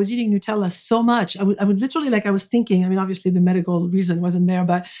kid. I mean, I was eating Nutella so much. I would literally, like I was thinking, I mean, obviously the medical reason wasn't there,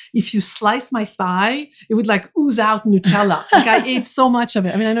 but if you slice my thigh, it would like ooze out Nutella. Like I ate so much of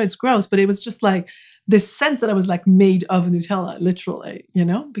it. I mean, I know it's gross, but it was just like, this sense that I was like made of Nutella, literally,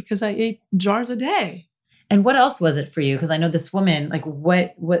 because I ate jars a day. And what else was it for you? Because I know this woman, like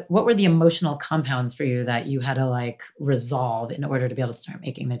what were the emotional compounds for you that you had to like resolve in order to be able to start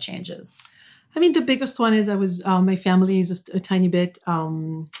making the changes? I mean, the biggest one is my family is just a tiny bit,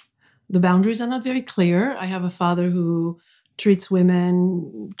 the boundaries are not very clear. I have a father who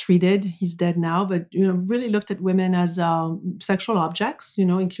treated, he's dead now, but, really looked at women as sexual objects,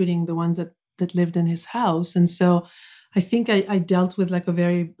 including the ones that lived in his house. And so I think I dealt with like a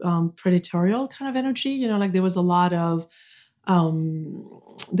very predatorial kind of energy, like there was a lot of,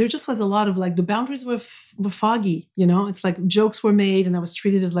 there just was a lot of like the boundaries were foggy, it's like jokes were made and I was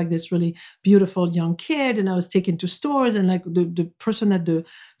treated as like this really beautiful young kid and I was taken to stores and like the person at the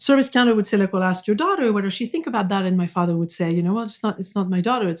service counter would say like, well, ask your daughter, what does she think about that? And my father would say, well, it's not my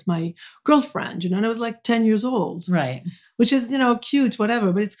daughter, it's my girlfriend, and I was like 10 years old. Right. Which is, cute,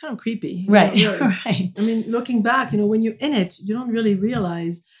 whatever, but it's kind of creepy. Right. Really. Right. I mean, looking back, when you're in it, you don't really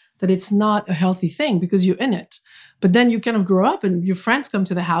realize that it's not a healthy thing because you're in it. But then you kind of grow up and your friends come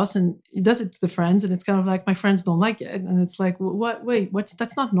to the house and he does it to the friends. And it's kind of like, my friends don't like it. And it's like,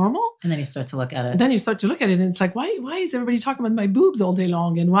 that's not normal? And then you start to look at it. And then you start to look at it and it's like, why is everybody talking about my boobs all day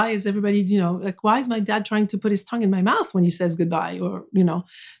long? And why is everybody, like, why is my dad trying to put his tongue in my mouth when he says goodbye? Or,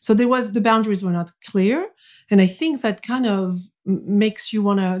 so the boundaries were not clear. And I think that kind of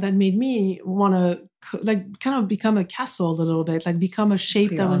that made me want to like kind of become a castle a little bit, like become a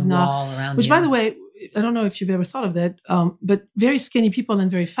shape that was not, which by the way, I don't know if you've ever thought of that, but very skinny people and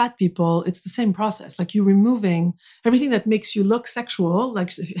very fat people, it's the same process. Like you're removing everything that makes you look sexual,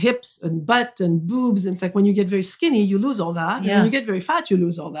 like hips and butt and boobs. And it's like when you get very skinny, you lose all that. Yeah. And when you get very fat, you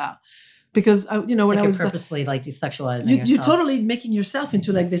lose all that. Because, when I was purposely like desexualizing yourself. You're totally making yourself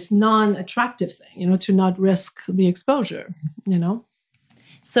into like this non-attractive thing, to not risk the exposure,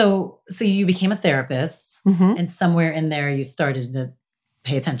 So you became a therapist, and somewhere in there you started to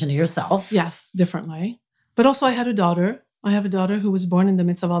pay attention to yourself. Yes, differently. But also I had a daughter. I have a daughter who was born in the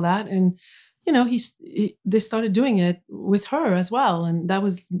midst of all that. And, they started doing it with her as well. And that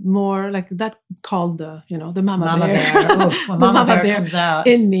was more like that called the mama bear. Oof, when mama bear comes out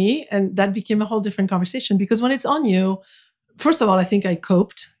in me. And that became a whole different conversation because when it's on you, first of all, I think I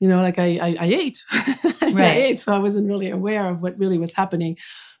coped, like I ate. Right. I ate, so I wasn't really aware of what really was happening.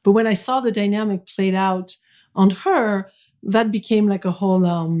 But when I saw the dynamic played out on her, that became like a whole,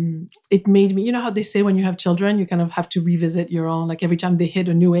 it made me, how they say when you have children, you kind of have to revisit your own, like every time they hit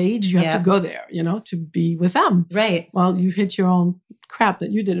a new age, you have to go there, to be with them. Right. While you hit your own crap that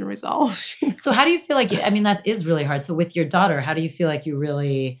you didn't resolve. So how do you feel like, that is really hard. So with your daughter, how do you feel like you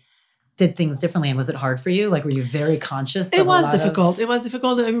really did things differently? And was it hard for you? Like, were you very conscious? It was difficult. It was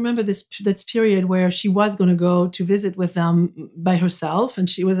difficult. I remember this period where she was going to go to visit with them by herself. And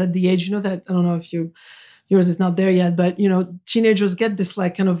she was at the age, that, I don't know if yours is not there yet, but, teenagers get this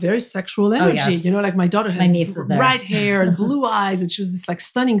like kind of very sexual energy, like my daughter has bright hair and blue eyes and she was this like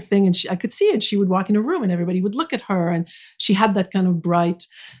stunning thing. And I could see it. She would walk in a room and everybody would look at her and she had that kind of bright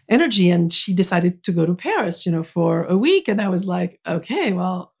energy and she decided to go to Paris, for a week. And I was like, okay,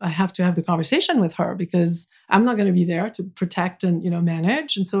 well, I have to have the conversation with her because I'm not going to be there to protect and,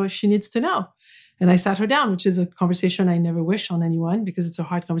 manage. And so she needs to know. And I sat her down, which is a conversation I never wish on anyone because it's a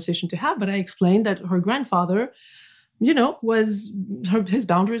hard conversation to have. But I explained that her grandfather, his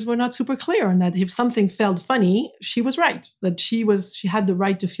boundaries were not super clear. And that if something felt funny, she was right. That she had the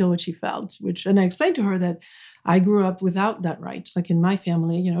right to feel what she felt, and I explained to her that I grew up without that right. Like in my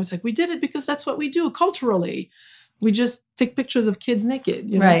family, it's like we did it because that's what we do culturally. We just take pictures of kids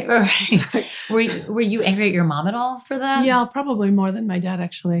naked. Right. Like, were you angry at your mom at all for that? Yeah, probably more than my dad,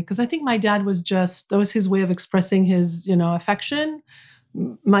 actually. Because I think my dad that was his way of expressing his, affection.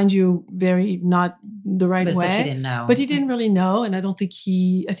 Mind you, very not the right way. Like he didn't know. But he didn't really know. And I don't think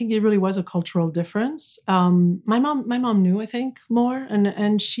I think it really was a cultural difference. My mom knew, I think, more.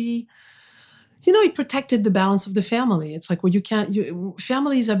 And she... he protected the balance of the family. It's like, well,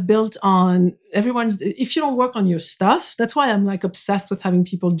 families are built on if you don't work on your stuff, that's why I'm like obsessed with having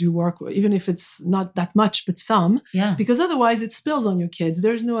people do work, even if it's not that much, but some. Yeah. Because otherwise it spills on your kids.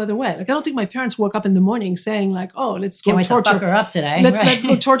 There's no other way. Like, I don't think my parents woke up in the morning saying like, oh, let's go torture. To fuck her up today. Let's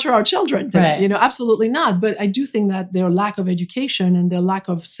go torture our children today. Right. Absolutely not. But I do think that their lack of education and their lack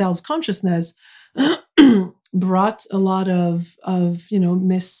of self-consciousness brought a lot of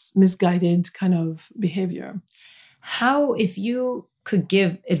misguided kind of behavior. How, if you could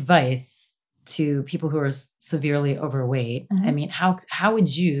give advice to people who are severely overweight, how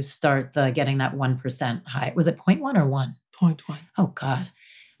would you start getting that 1% high? Was it 0.1 or 1? 0.1. Oh God.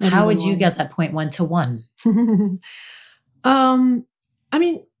 How would you get that 0.1 to 1?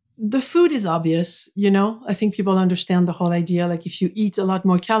 The food is obvious, I think people understand the whole idea. Like if you eat a lot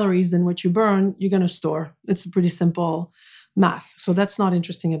more calories than what you burn, you're going to store. It's a pretty simple math. So that's not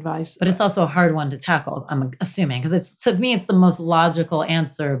interesting advice. But it's also a hard one to tackle, I'm assuming, because to me, it's the most logical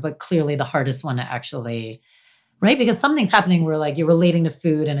answer, but clearly the hardest one to actually, right? Because something's happening where like you're relating to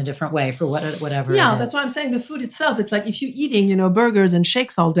food in a different way for whatever. Yeah, that's why I'm saying the food itself. It's like if you're eating, burgers and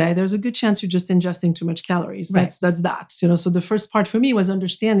shakes all day, there's a good chance you're just ingesting too much calories. That's that. So the first part for me was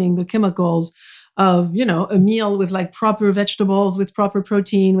understanding the chemicals of, a meal with like proper vegetables, with proper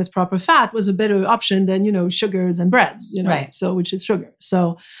protein, with proper fat was a better option than, sugars and breads, Right. So which is sugar.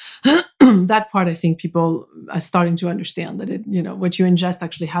 So that part, I think people are starting to understand that it, what you ingest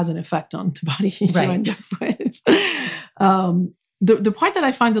actually has an effect on the body you end up with. the part that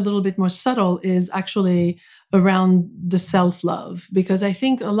I find a little bit more subtle is actually around the self-love, because I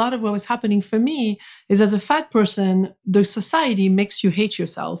think a lot of what was happening for me is, as a fat person, the society makes you hate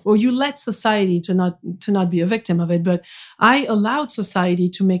yourself, or you let society to not be a victim of it. But I allowed society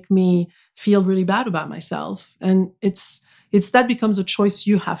to make me feel really bad about myself. And it's that becomes a choice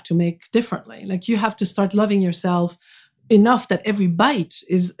you have to make differently. Like, you have to start loving yourself enough that every bite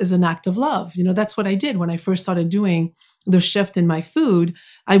is an act of love. That's what I did when I first started doing the shift in my food.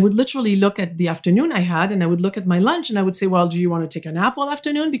 I would literally look at the afternoon I had, and I would look at my lunch, and I would say, well, do you want to take a nap all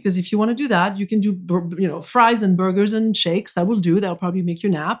afternoon? Because if you want to do that, you can do, fries and burgers and shakes. That will do. That'll probably make you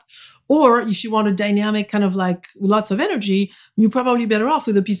nap. Or if you want a dynamic kind of like lots of energy, you're probably better off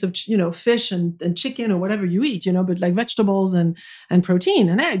with a piece of, fish and chicken or whatever you eat, but like vegetables and protein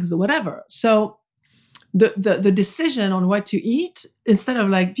and eggs or whatever. So the decision on what to eat, instead of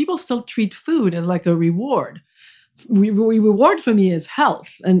like, people still treat food as like a reward. Reward for me is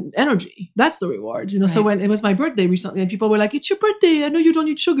health and energy. That's the reward, Right. So when it was my birthday recently, and people were like, "It's your birthday. I know you don't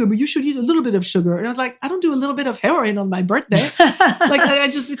eat sugar, but you should eat a little bit of sugar." And I was like, "I don't do a little bit of heroin on my birthday."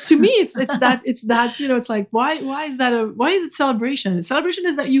 Like, to me, it's that. It's like, why is it celebration? Celebration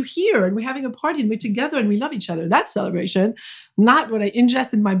is that you're here and we're having a party and we're together and we love each other. That's celebration, not what I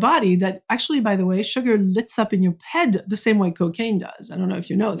ingest in my body. That actually, by the way, sugar lights up in your head the same way cocaine does. I don't know if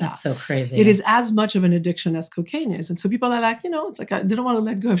you know that. That's so crazy. It is as much of an addiction as cocaine is. And so people are like, it's like, they don't want to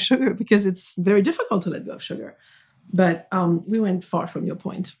let go of sugar because it's very difficult to let go of sugar. But we went far from your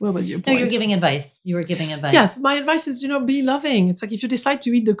point. What was your point? No, you were giving advice. Yes, my advice is, be loving. It's like, if you decide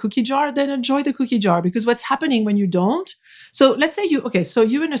to eat the cookie jar, then enjoy the cookie jar, because what's happening when you don't. So let's say so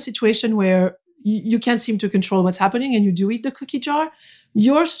you're in a situation where you can't seem to control what's happening and you do eat the cookie jar.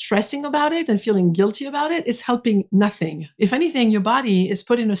 You're stressing about it and feeling guilty about it is helping nothing. If anything, your body is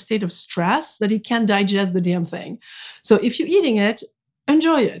put in a state of stress that it can't digest the damn thing. So if you're eating it,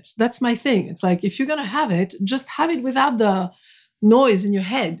 enjoy it. That's my thing. It's like, if you're going to have it, just have it without the noise in your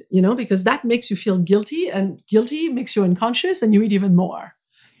head, because that makes you feel guilty, and guilty makes you unconscious and you eat even more.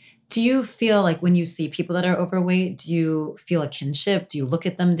 Do you feel like when you see people that are overweight, do you feel a kinship? Do you look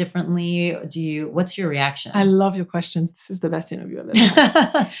at them differently? What's your reaction? I love your questions. This is the best interview I've ever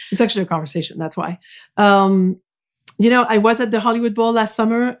had. It's actually a conversation. That's why. I was at the Hollywood Bowl last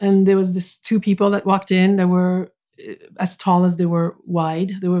summer, and there was this two people that walked in that were as tall as they were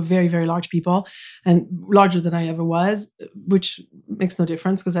wide. They were very, very large people, and larger than I ever was, which makes no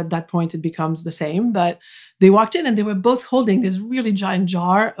difference because at that point it becomes the same. But they walked in and they were both holding this really giant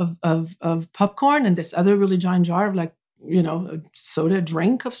jar of popcorn and this other really giant jar of like, a soda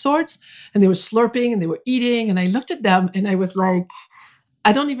drink of sorts. And they were slurping and they were eating. And I looked at them and I was like,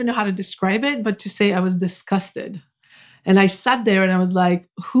 I don't even know how to describe it, but to say I was disgusted. And I sat there and I was like,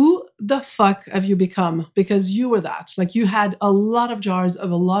 who the fuck have you become? Because you were that. Like, you had a lot of jars of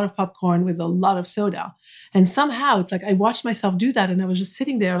a lot of popcorn with a lot of soda. And somehow it's like I watched myself do that, and I was just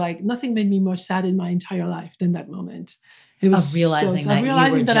sitting there like nothing made me more sad in my entire life than that moment. It was of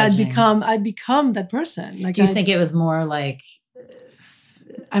realizing that I'd become that person. Like, do you think it was more like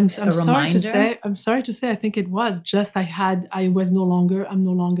I'm sorry to say, I think it was just I'm no longer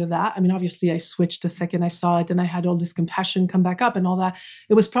that. I mean, obviously I switched the second I saw it, and I had all this compassion come back up and all that.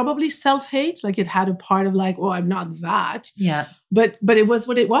 It was probably self-hate. Like, it had a part of like, oh, I'm not that. Yeah. But it was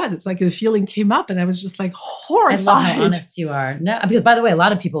what it was. It's like the feeling came up and I was just like horrified. I love how honest you are. No, because by the way, a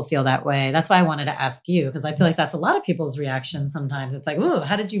lot of people feel that way. That's why I wanted to ask you, because I feel like that's a lot of people's reaction sometimes. It's like, oh,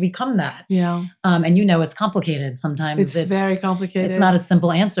 how did you become that? Yeah. And it's complicated sometimes. It's very complicated. It's not a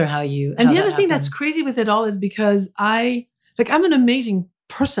simple answer how the other thing that's crazy with it all is because I'm an amazing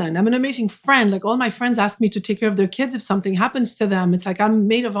person. I'm an amazing friend. Like, all my friends ask me to take care of their kids if something happens to them. It's like I'm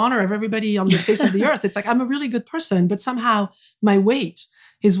maid of honor of everybody on the face of the earth. It's like I'm a really good person, but somehow my weight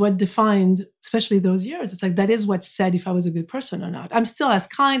is what defined, especially those years. It's like that is what said if I was a good person or not. I'm still as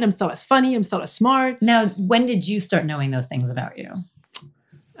kind. I'm still as funny. I'm still as smart. Now, when did you start knowing those things about you?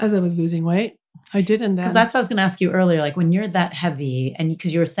 As I was losing weight. I didn't then. Because that's what I was going to ask you earlier. Like, when you're that heavy, and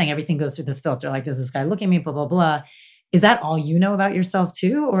because you were saying everything goes through this filter, like, does this guy look at me, blah, blah, blah. Is that all you know about yourself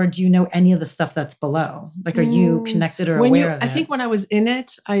too? Or do you know any of the stuff that's below? Like, are you connected or aware of it? I think when I was in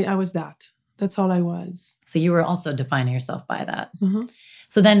it, I was that. That's all I was. So you were also defining yourself by that. Mm-hmm.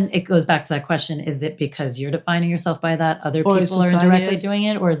 So then it goes back to that question. Is it because you're defining yourself by that? Other people are indirectly doing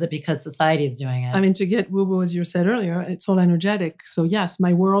it? Or is it because society is doing it? I mean, to get woo-woo, as you said earlier, it's all energetic. So yes,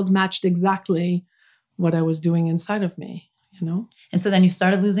 my world matched exactly what I was doing inside of me. And so then you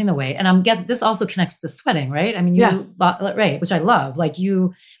started losing the weight. And I'm guessing this also connects to sweating, right? I mean, yes. Right, which I love. Like,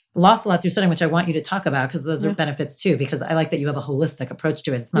 you lost a lot through sweating, which I want you to talk about, because those are benefits too, because I like that you have a holistic approach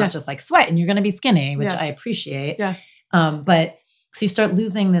to it. It's not just like sweat and you're going to be skinny, which I appreciate. Yes. But So you start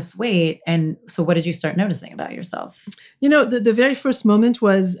losing this weight. And so what did you start noticing about yourself? The very first moment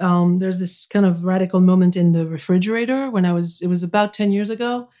was there's this kind of radical moment in the refrigerator it was about 10 years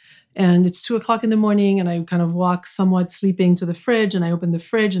ago. And it's 2:00 in the morning and I kind of walk somewhat sleeping to the fridge and I open the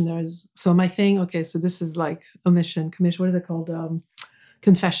fridge and so my thing, okay, so this is like commission, what is it called?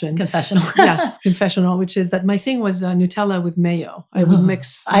 Confessional. Yes, confessional, which is that my thing was Nutella with mayo. I would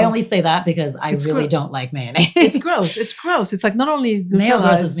mix. I only say that because I really don't like mayonnaise. It's gross. It's like not only Nutella. Mayo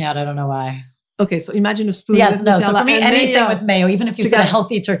grosses me out. I don't know why. Okay, so imagine a spoon with Nutella. So for me, anything mayo with mayo, even if you said a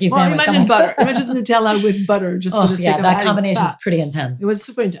healthy turkey sandwich. Imagine butter. Imagine Nutella with butter, just for the sake of that combination is pretty intense. It was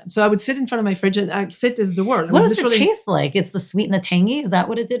super intense. So I would sit in front of my fridge, and sit is the word. What does it taste like? It's the sweet and the tangy. Is that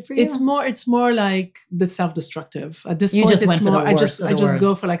what it did for you? It's more like the self-destructive. At this point, just went for the worst. I just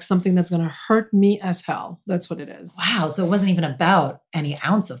go for like something that's going to hurt me as hell. That's what it is. Wow. So it wasn't even about any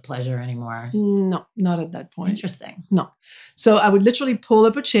ounce of pleasure anymore. No, not at that point. Interesting. No. So I would literally pull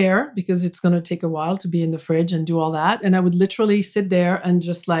up a chair because it's going to take a while to be in the fridge and do all that. And I would literally sit there and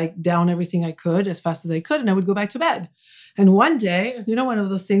just like down everything I could as fast as I could. And I would go back to bed. And one day, one of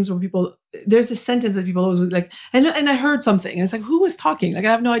those things where there's this sentence that people always was like, and I heard something. And it's like, who was talking? Like,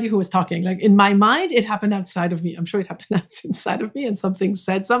 I have no idea who was talking. Like in my mind, it happened outside of me. I'm sure it happened inside of me and something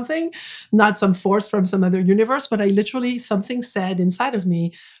said something, not some force from some other universe, but something said inside of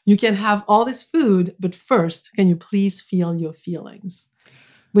me, you can have all this food, but first, can you please feel your feelings?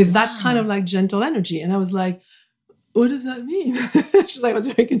 With that kind of like gentle energy. And I was like, what does that mean? She's like, I was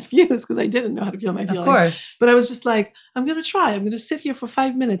very confused because I didn't know how to feel my feelings. Of course. But I was just like, I'm going to try. I'm going to sit here for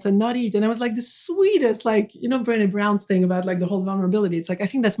 5 minutes and not eat. And I was like the sweetest, like, Brené Brown's thing about like the whole vulnerability. It's like, I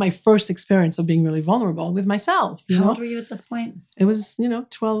think that's my first experience of being really vulnerable with myself. How old were you at this point? It was,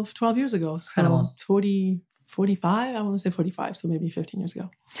 12 years ago. Incredible. So 45, I want to say 45, so maybe 15 years ago.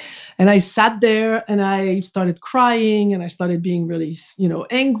 And I sat there and I started crying and I started being really,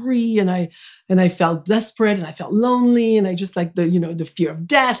 angry and I felt desperate and I felt lonely and I just like the fear of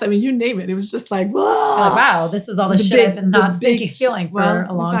death. I mean, you name it. It was just like, whoa. Like, wow, this is all the shit I've been feeling for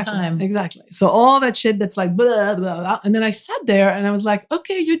a long time. Exactly. So all that shit that's like, blah, blah, blah. And then I sat there and I was like,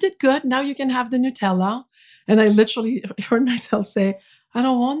 okay, you did good. Now you can have the Nutella. And I literally heard myself say, I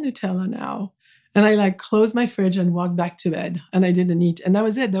don't want Nutella now. And I like closed my fridge and walked back to bed and I didn't eat. And that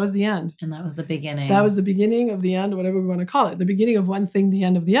was it. That was the end. And that was the beginning. That was the beginning of the end, whatever we want to call it. The beginning of one thing, the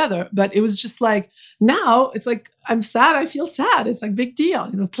end of the other. But it was just like, now it's like, I'm sad. I feel sad. It's like big deal.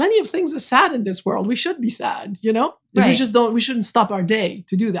 Plenty of things are sad in this world. We should be sad, Right. We shouldn't stop our day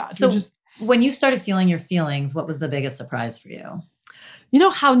to do that. So when you started feeling your feelings, what was the biggest surprise for you?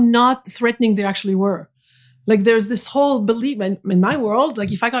 How not threatening they actually were. Like there's this whole belief in my world,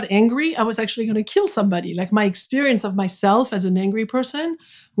 like if I got angry, I was actually going to kill somebody. Like my experience of myself as an angry person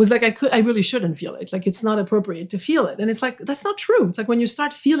was like, I really shouldn't feel it. Like it's not appropriate to feel it. And it's like, that's not true. It's like when you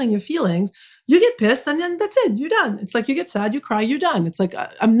start feeling your feelings, you get pissed and then that's it. You're done. It's like you get sad, you cry, you're done. It's like,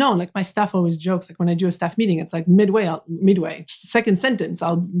 I'm known, like my staff always jokes, like when I do a staff meeting, it's like midway, second sentence,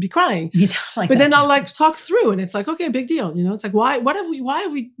 I'll be crying. But then I'll like talk through and it's like, okay, big deal. It's like, why have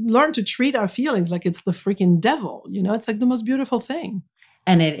we learned to treat our feelings like it's the freaking devil? It's like the most beautiful thing.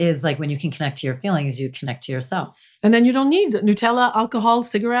 And it is like when you can connect to your feelings, you connect to yourself. And then you don't need Nutella, alcohol,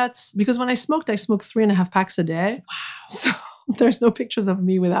 cigarettes. Because when I smoked 3.5 packs a day. Wow. So there's no pictures of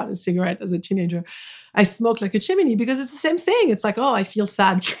me without a cigarette as a teenager. I smoked like a chimney because it's the same thing. It's like, oh, I feel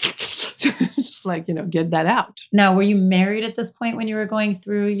sad. It's just like, get that out. Now, were you married at this point when you were going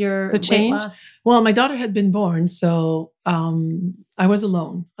through your the change? Weight loss? Well, my daughter had been born. So I was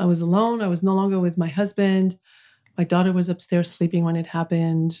alone. I was no longer with my husband. My daughter was upstairs sleeping when it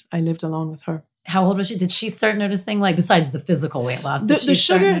happened. I lived alone with her. How old was she? Did she start noticing, like, besides the physical weight loss?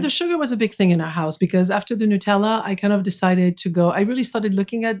 The sugar was a big thing in our house because after the Nutella, I kind of decided to go. I really started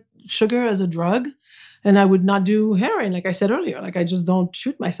looking at sugar as a drug, and I would not do heroin, like I said earlier. Like I just don't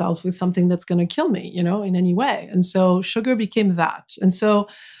shoot myself with something that's going to kill me, in any way. And so sugar became that. And so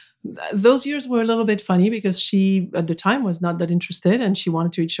those years were a little bit funny because she, at the time, was not that interested and she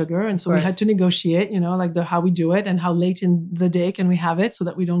wanted to eat sugar. And so we had to negotiate, like how we do it and how late in the day can we have it so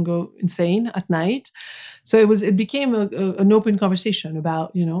that we don't go insane at night. So it became an open conversation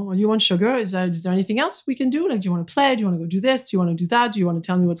about, do you want sugar? Is there anything else we can do? Like, do you want to play? Do you want to go do this? Do you want to do that? Do you want to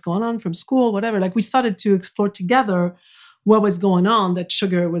tell me what's going on from school? Whatever. Like we started to explore together what was going on, that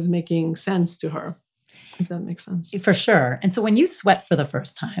sugar was making sense to her. If that makes sense. For sure. And so when you sweat for the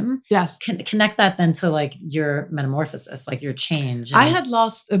first time, yes, connect that then to like your metamorphosis, like your change. I had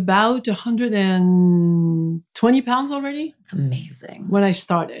lost about 120 pounds already. It's amazing. When I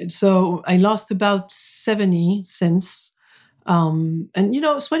started. So I lost about 70 since.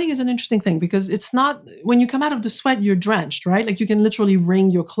 And, sweating is an interesting thing because it's not, when you come out of the sweat, you're drenched, right? Like you can literally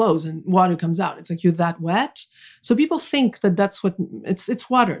wring your clothes and water comes out. It's like you're that wet. So people think that that's what, it's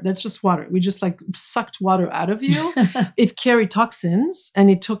water. That's just water. We just like sucked water out of you. It carried toxins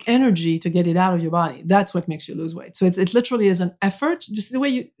and it took energy to get it out of your body. That's what makes you lose weight. So it literally is an effort. Just the way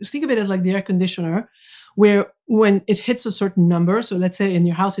you think of it as like the air conditioner, where when it hits a certain number, so let's say in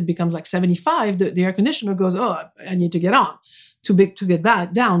your house it becomes like 75, the air conditioner goes, oh, I need to get on to get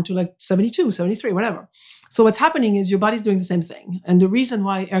back down to like 72, 73, whatever. So what's happening is your body's doing the same thing. And the reason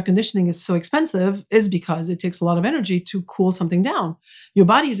why air conditioning is so expensive is because it takes a lot of energy to cool something down. Your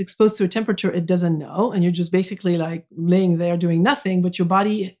body is exposed to a temperature it doesn't know, and you're just basically like laying there doing nothing, but your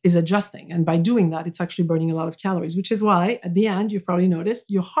body is adjusting. And by doing that, it's actually burning a lot of calories, which is why at the end, you've probably noticed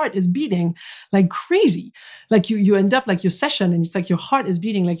your heart is beating like crazy. Like you end up like your session and it's like your heart is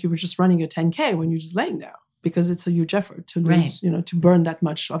beating like you were just running a 10K when you're just laying there. Because it's a huge effort to lose, to burn that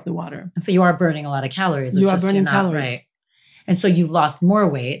much of the water. And so you are burning a lot of calories. You are burning calories. Right. And so you lost more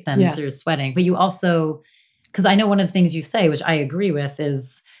weight than through sweating. But you also, because I know one of the things you say, which I agree with,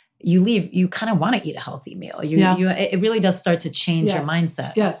 is you kind of want to eat a healthy meal. It really does start to change your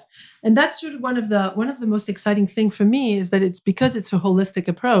mindset. Yes. And that's really one of the most exciting thing for me is that it's because it's a holistic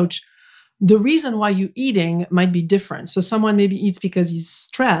approach. The reason why you're eating might be different. So someone maybe eats because he's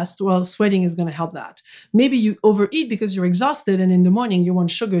stressed. Well, sweating is going to help that. Maybe you overeat because you're exhausted and in the morning you want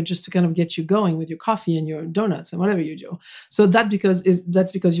sugar just to kind of get you going with your coffee and your donuts and whatever you do. So that's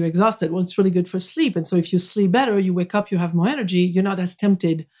because you're exhausted. Well, it's really good for sleep. And so if you sleep better, you wake up, you have more energy, you're not as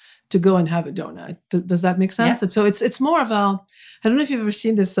tempted to go and have a donut. Does that make sense? Yeah. And so it's more of I don't know if you've ever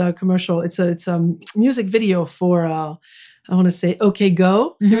seen this commercial. It's a music video for I want to say, okay,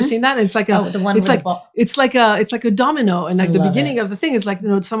 go. Mm-hmm. You ever seen that? It's like the one it's like it's like a domino, and like the beginning of the thing is like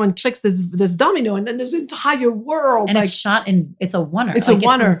someone clicks this domino, and then there's an entire world. And like, it's shot in. It's a oneer. It's a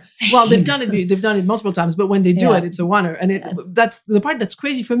oneer. Well, they've done it multiple times, but when they do it, it's a oneer. And that's the part that's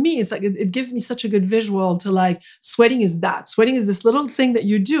crazy for me. It's like it gives me such a good visual to like sweating is that. Sweating is this little thing that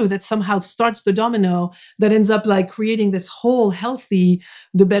you do that somehow starts the domino that ends up like creating this whole healthy,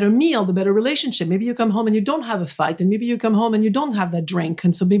 the better meal, the better relationship. Maybe you come home and you don't have a fight, and maybe you come home and you don't have that drink,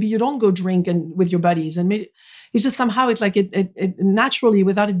 and so maybe you don't go drink and with your buddies, and maybe it's just somehow it's like it naturally,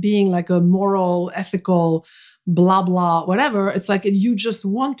 without it being like a moral, ethical, blah blah whatever. It's like you just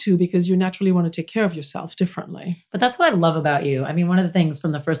want to because you naturally want to take care of yourself differently. But that's what I love about you. I mean, one of the things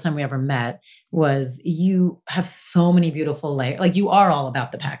from the first time we ever met was you have so many beautiful layers. Like you are all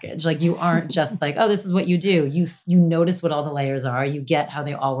about the package. Like you aren't just like, oh, this is what you do. You notice what all the layers are. You get how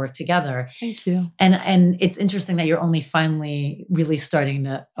they all work together. Thank you. And it's interesting that you're only finally really starting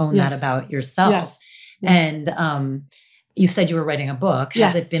to own that about yourself. Yes. And you said you were writing a book.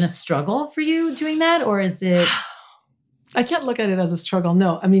 Has it been a struggle for you doing that, or is it? I can't look at it as a struggle.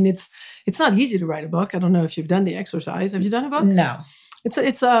 No, I mean it's not easy to write a book. I don't know if you've done the exercise. Have you done a book? No.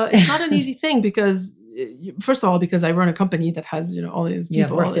 It's not an easy thing because first of all, because I run a company that has all these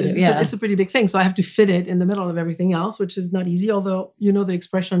people. It's a pretty big thing, so I have to fit it in the middle of everything else, which is not easy. Although the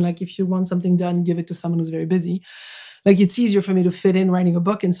expression like if you want something done, give it to someone who's very busy. Like it's easier for me to fit in writing a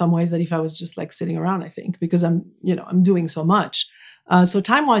book in some ways than if I was just like sitting around, I think, because I'm doing so much. So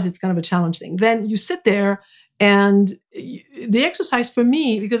time-wise, it's kind of a challenge thing. Then you sit there and the exercise for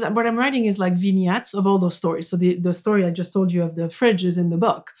me, because what I'm writing is like vignettes of all those stories. So the story I just told you of the fridge is in the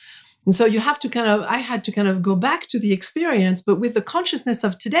book. And so I had to kind of go back to the experience, but with the consciousness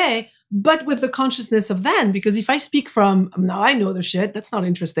of today, but with the consciousness of then, because if I speak from, now I know the shit, that's not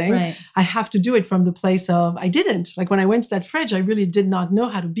interesting. Right. I have to do it from the place of, I didn't. Like when I went to that fridge, I really did not know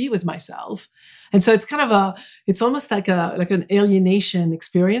how to be with myself. And so it's kind of it's almost like an alienation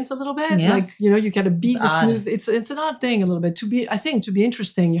experience a little bit. Yeah. Like, you got to be it's an odd thing a little bit. To be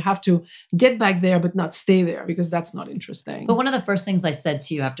interesting, you have to get back there, but not stay there because that's not interesting. But one of the first things I said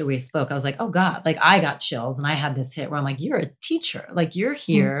to you after we spoke, I was like, oh God, like I got chills and I had this hit where I'm like, you're a teacher. Like you're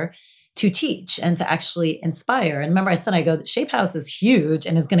here to teach and to actually inspire. And remember I said, Shape House is huge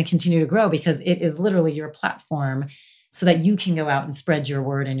and is going to continue to grow because it is literally your platform so that you can go out and spread your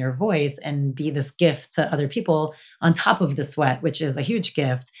word and your voice and be this gift to other people on top of the sweat, which is a huge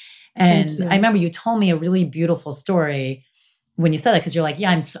gift. And I remember you told me a really beautiful story when you said that, because you're like, yeah,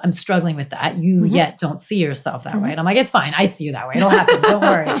 I'm struggling with that. You yet don't see yourself that way. And I'm like, it's fine. I see you that way. It'll happen. Don't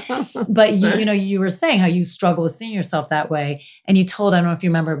worry. But you were saying how you struggle with seeing yourself that way. And you told, I don't know if you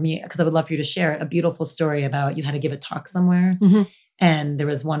remember me, because I would love for you to share it, a beautiful story about you had to give a talk somewhere. Mm-hmm. And there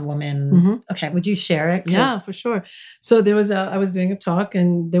was one woman. Mm-hmm. Okay. Would you share it? Yeah, for sure. So I was doing a talk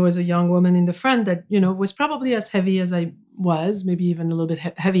and there was a young woman in the front that, was probably as heavy as I was, maybe even a little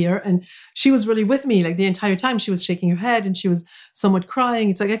bit heavier. And she was really with me like the entire time. She was shaking her head and she was somewhat crying.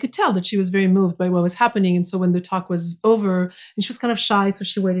 It's like I could tell that she was very moved by what was happening. And so when the talk was over, and she was kind of shy, so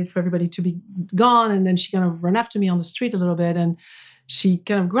she waited for everybody to be gone. And then she kind of ran after me on the street a little bit. And she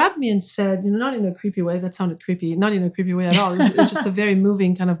kind of grabbed me and said, not in a creepy way, that sounded creepy, not in a creepy way at all. It's just a very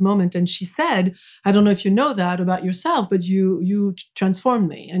moving kind of moment. And she said, I don't know if you know that about yourself, but you transformed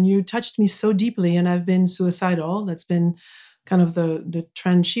me and you touched me so deeply. And I've been suicidal. That's been kind of the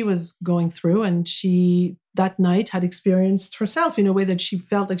trend she was going through. And she that night had experienced herself in a way that she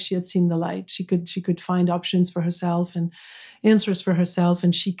felt like she had seen the light. She could find options for herself and answers for herself.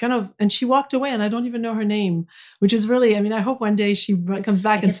 And she walked away, and I don't even know her name, which is really, I hope one day she comes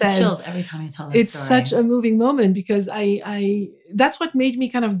back and says, chills every time you tell this it's story. such a moving moment, because I that's what made me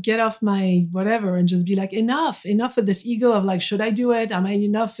kind of get off my whatever and just be like, enough of this ego of like, should I do it? Am I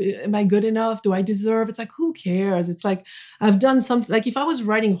enough? Am I good enough? Do I deserve? It's like, who cares? It's like, I've done something. Like if I was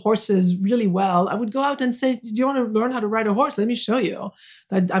riding horses really well, I would go out and say, do you want to learn how to ride a horse? Let me show you.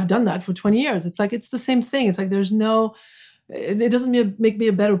 I've done that for 20 years. It's like, it's the same thing. It's like, it doesn't make me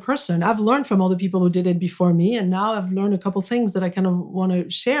a better person. I've learned from all the people who did it before me. And now I've learned a couple things that I kind of want to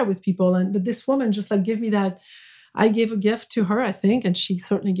share with people. But this woman just like gave me that. I gave a gift to her, I think, and she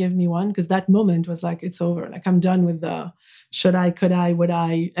certainly gave me one, because that moment was like, it's over. Like, I'm done with the should I, could I, would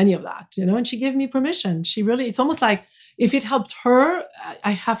I, any of that, and she gave me permission. It's almost like if it helped her,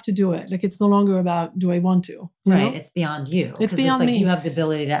 I have to do it. Like, it's no longer about, do I want to? Right. It's beyond you. It's beyond me. You have the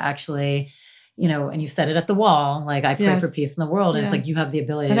ability to actually, and you said it at the wall, like, I pray for peace in the world. And it's like, you have the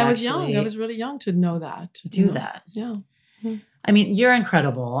ability to I was young. I was really young to know that. Do that. Yeah. You're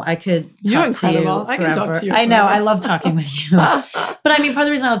incredible. I could You're talk to you incredible. I can talk to you. I know. I love talking with you. But part of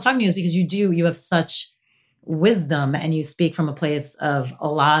the reason I love talking to you is because you have such wisdom and you speak from a place of a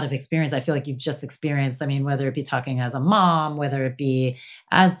lot of experience. I feel like you've just experienced, whether it be talking as a mom, whether it be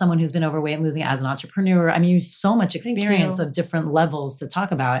as someone who's been overweight and losing, as an entrepreneur. You have so much experience of different levels to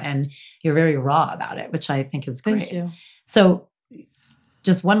talk about, and you're very raw about it, which I think is great. Thank you. So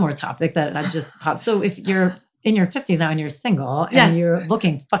just one more topic that I just popped. So if you're in your 50s now and you're single and you're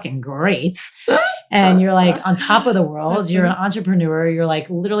looking fucking great and you're like on top of the world, you're an entrepreneur, you're like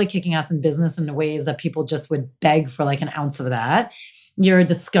literally kicking ass in business in ways that people just would beg for like an ounce of that. You're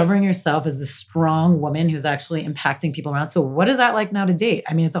discovering yourself as this strong woman who's actually impacting people around. So what is that like now to date?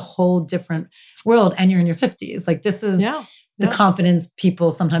 it's a whole different world, and you're in your 50s. Like, this is the confidence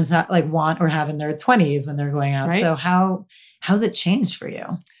people sometimes want or have in their 20s when they're going out. Right. So how's it changed for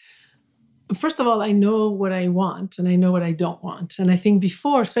you? First of all, I know what I want and I know what I don't want. And I think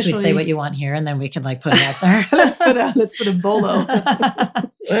before, especially... Should we say what you want here and then we can put it out there? let's put a bolo.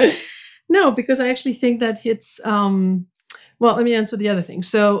 No, because I actually think that it's... let me answer the other thing.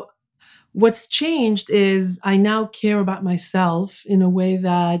 So what's changed is I now care about myself in a way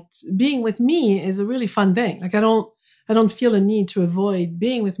that being with me is a really fun thing. Like, I don't feel a need to avoid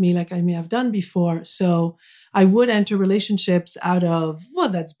being with me like I may have done before. So I would enter relationships out of,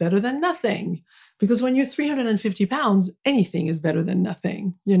 that's better than nothing. Because when you're 350 pounds, anything is better than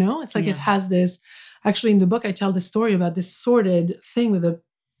nothing. It's like it has this, actually in the book, I tell this story about this sordid thing with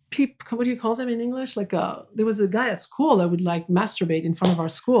what do you call them in English? Like there was a guy at school that would like masturbate in front of our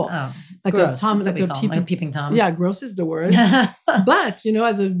school. Oh, like gross. a peeping Tom. Yeah, gross is the word. But,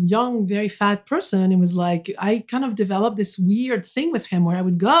 as a young, very fat person, it was like, I kind of developed this weird thing with him where I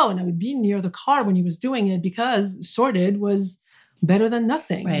would go and I would be near the car when he was doing it, because sordid was better than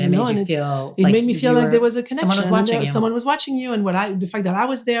nothing. Right. It made me feel like there was a connection. Someone was watching you. And the fact that I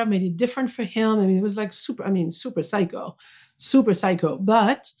was there made it different for him. It was like super psycho.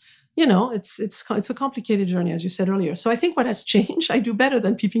 But, it's a complicated journey, as you said earlier. So I think what has changed, I do better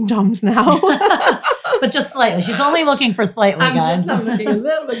than peeping Toms now. But just slightly. She's only looking for slightly, guys. I'm looking a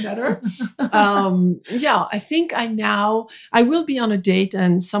little bit better. I think I will be on a date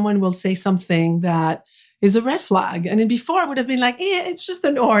and someone will say something that is a red flag. And then before I would have been like, it's just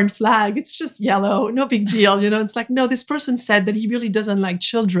an orange flag. It's just yellow. No big deal. It's like, no, this person said that he really doesn't like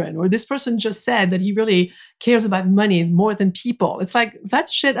children. Or this person just said that he really cares about money more than people. It's like,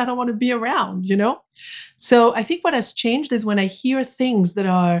 that's shit I don't want to be around, So I think what has changed is when I hear things that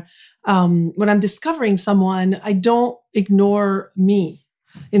are, when I'm discovering someone, I don't ignore me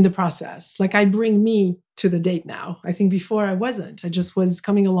in the process. Like, I bring me to the date now. I think before I wasn't. I just was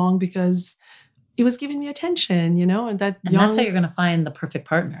coming along because it was giving me attention, and that's how you're going to find the perfect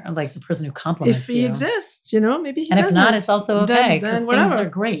partner, like the person who compliments you. If he exists, maybe he doesn't. And if not, it's also okay, because things are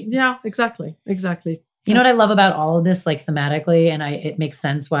great. Yeah, exactly. You know what I love about all of this, like thematically, and it makes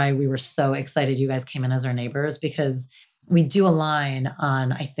sense why we were so excited you guys came in as our neighbors, because we do align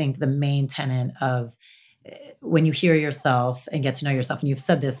on, I think, the main tenet of when you hear yourself and get to know yourself, and you've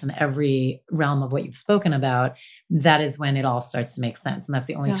said this in every realm of what you've spoken about, that is when it all starts to make sense. And that's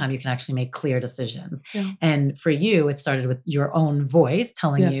the only time you can actually make clear decisions. Yeah. And for you, it started with your own voice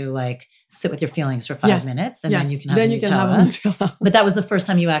telling you like, sit with your feelings for 5 minutes and then you can have a Nutella. But that was the first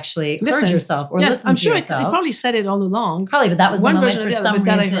time you actually heard yourself or listened I'm to sure yourself. I probably said it all along. Probably, but that was one the moment version for of the other, some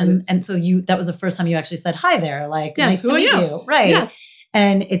but then reason. And so that was the first time you actually said, hi there, like, nice to meet you. Right. Yes.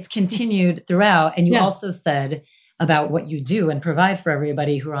 And it's continued throughout. And you also said about what you do and provide for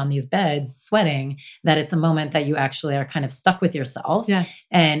everybody who are on these beds sweating, that it's a moment that you actually are kind of stuck with yourself. Yes.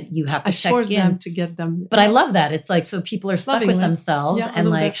 And you have to check in. them to get them. But I love that. It's like, so people are stuck with themselves and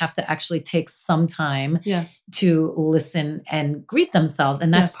like have to actually take some time to listen and greet themselves.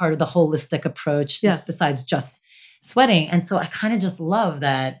 And that's part of the holistic approach besides just sweating. And so I kind of just love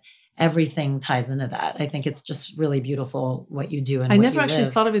that everything ties into that. I think it's just really beautiful what you do. And I never actually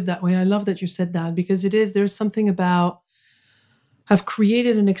thought of it that way. I love that you said that, because there's something about, I've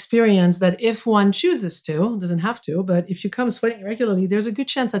created an experience that if one chooses to, doesn't have to, but if you come sweating regularly, there's a good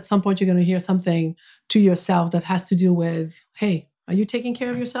chance at some point you're going to hear something to yourself that has to do with, hey, are you taking care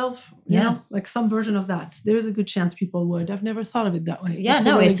of yourself? You know, like some version of that. There's a good chance people would. I've never thought of it that way. Yeah,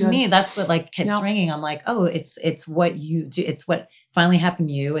 to me, that's what like keeps ringing. I'm like, oh, it's what you do. It's what finally happened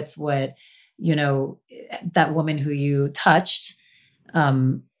to you. It's what, you know, that woman who you touched,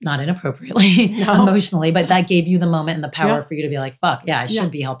 not inappropriately, emotionally, but that gave you the moment and the power for you to be like, fuck, I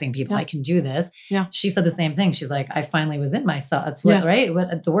should be helping people. I can do this. Yeah. She said the same thing. She's like, I finally was in myself. That's what, right?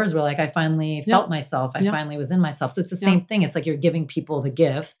 What the words were like, I finally felt myself. I finally was in myself. So it's the same thing. It's like you're giving people the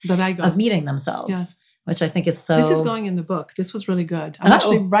gift of meeting themselves. Which I think is so... This is going in the book. This was really good. I'm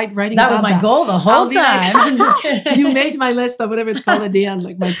actually writing that was my goal the whole time. Like, you made my list of whatever it's called at the end,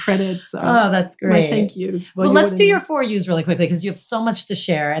 like my credits. That's great. My thank yous. Well, let's do your 4 U's really quickly, because you have so much to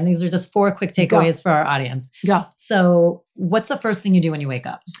share. And these are just 4 quick takeaways for our audience. Yeah. So what's the first thing you do when you wake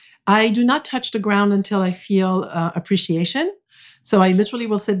up? I do not touch the ground until I feel appreciation. So I literally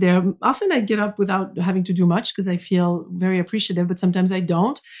will sit there. Often I get up without having to do much because I feel very appreciative, but sometimes I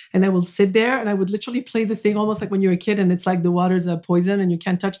don't. And I will sit there and I would literally play the thing almost like when you're a kid and it's like the water's a poison and you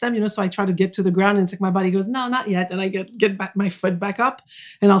can't touch them, you know? So I try to get to the ground and it's like my body goes, no, not yet. And I get back my foot back up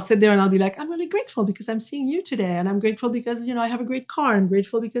and I'll sit there and I'll be like, I'm really grateful because I'm seeing you today. And I'm grateful because, you know, I have a great car. I'm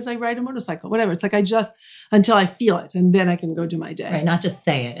grateful because I ride a motorcycle, whatever. It's like until I feel it and then I can go do my day. Right, not just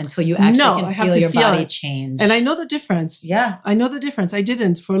say it until you actually can feel your body change. And I know the difference. Yeah. I know the difference. I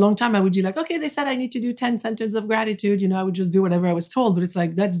didn't. For a long time, I would be like, okay, they said I need to do 10 sentences of gratitude. You know, I would just do whatever I was told. But it's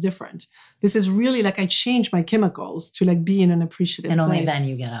like, that's different. This is really like I changed my chemicals to like be in an appreciative place. And only then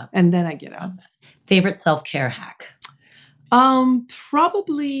you get up. And then I get up. Favorite self-care hack?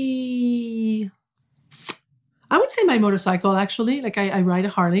 Probably... I would say my motorcycle, actually. Like I ride a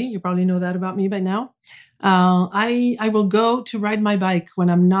Harley. You probably know that about me by now. I will go to ride my bike when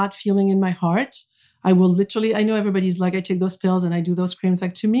I'm not feeling in my heart. I will literally, I know everybody's like, I take those pills and I do those creams.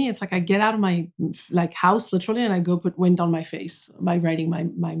 Like to me, it's like I get out of my like house literally and I go put wind on my face by riding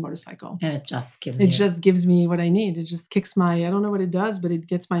my motorcycle. And it just gives me what I need. It just kicks I don't know what it does, but it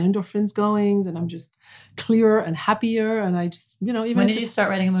gets my endorphins going and I'm just clearer and happier. And I just, you know, even when did you start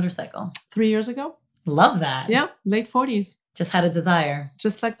riding a motorcycle? 3 years ago. Love that. Yeah. Late 40s. Just had a desire.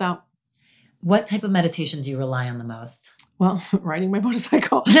 Just like that. What type of meditation do you rely on the most? Well, riding my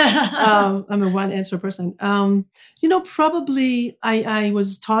motorcycle. I'm a one-answer person. You know, probably I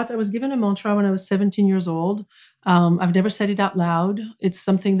was given a mantra when I was 17 years old. I've never said it out loud. It's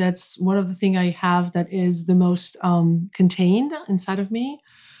something that's one of the things I have that is the most contained inside of me.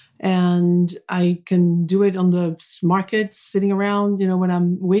 And I can do it on the market, sitting around, you know, when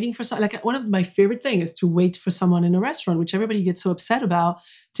I'm waiting for something. Like one of my favorite things is to wait for someone in a restaurant, which everybody gets so upset about.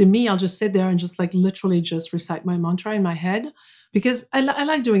 To me, I'll just sit there and just like literally just recite my mantra in my head because I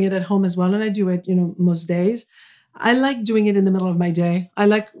like doing it at home as well. And I do it, you know, most days. I like doing it in the middle of my day. I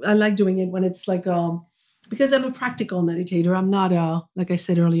like doing it when it's like, because I'm a practical meditator. I'm not like I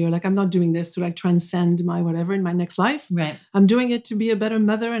said earlier, like I'm not doing this to like transcend my whatever in my next life. Right. I'm doing it to be a better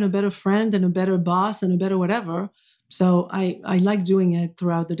mother and a better friend and a better boss and a better whatever. So I like doing it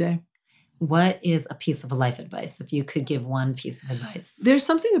throughout the day. What is a piece of life advice? If you could give one piece of advice. There's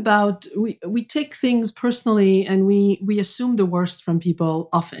something about, we take things personally and we assume the worst from people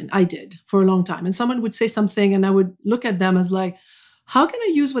often. I did for a long time. And someone would say something and I would look at them as like, how can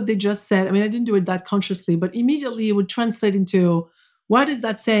I use what they just said? I mean, I didn't do it that consciously, but immediately it would translate into, what is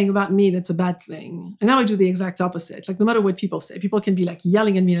that saying about me that's a bad thing? And now I do the exact opposite. Like no matter what people say, people can be like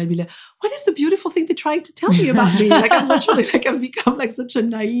yelling at me and I'd be like, what is the beautiful thing they're trying to tell me about me? Like I'm literally like, I've become like such a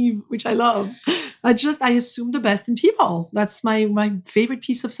naive, which I love. I assume the best in people. That's my favorite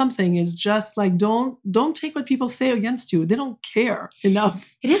piece of something is just like, don't take what people say against you. They don't care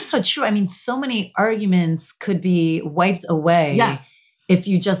enough. It is so true. I mean, so many arguments could be wiped away. Yes. If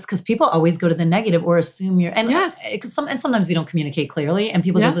you just, because people always go to the negative or assume and Yes. And sometimes we don't communicate clearly and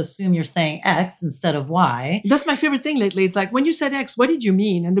people just assume you're saying X instead of Y. That's my favorite thing lately. It's like, when you said X, what did you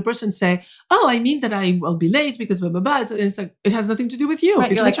mean? And the person say, oh, I mean that I will be late because blah, blah, blah. It's like, it has nothing to do with you.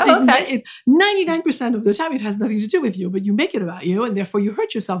 Right, you're like, oh, okay. 99% of the time, it has nothing to do with you, but you make it about you and therefore you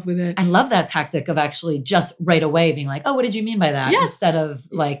hurt yourself with it. I love that tactic of actually just right away being like, oh, what did you mean by that? Yes. Instead of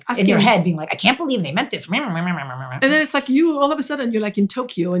like in your head being like, I can't believe they meant this. And then it's like you, all of a sudden, you're like in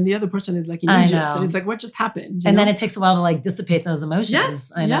Tokyo and the other person is like in Egypt. And it's like, what just happened? And then it takes a while to like dissipate those emotions.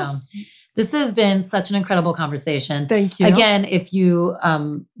 Yes. I know. Yes. This has been such an incredible conversation. Thank you. Again, if you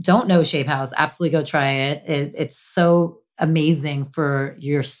don't know Shape House, absolutely go try it. It's so amazing for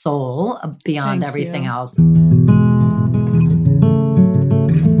your soul beyond everything else.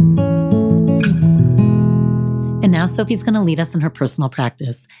 And now Sophie's going to lead us in her personal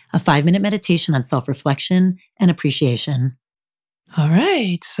practice, a 5-minute meditation on self-reflection and appreciation. All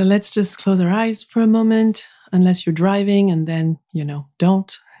right. So let's just close our eyes for a moment, unless you're driving, and then,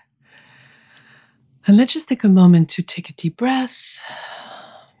 don't. And let's just take a moment to take a deep breath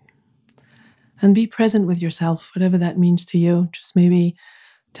and be present with yourself, whatever that means to you. Just maybe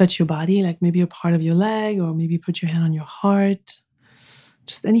touch your body, like maybe a part of your leg, or maybe put your hand on your heart.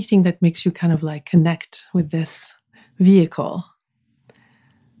 Just anything that makes you kind of like connect with this vehicle.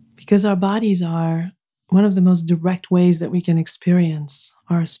 Because our bodies are one of the most direct ways that we can experience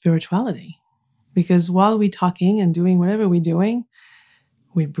our spirituality. Because while we're talking and doing whatever we're doing,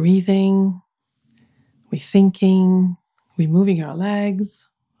 we're breathing, we're thinking, we're moving our legs,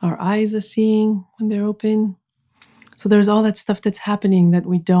 our eyes are seeing when they're open. So there's all that stuff that's happening that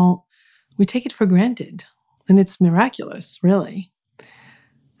we take it for granted. And it's miraculous, really.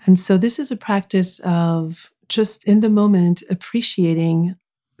 And so this is a practice of just in the moment appreciating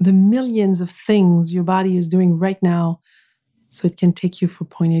the millions of things your body is doing right now so it can take you from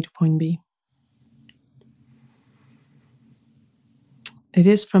point A to point B. It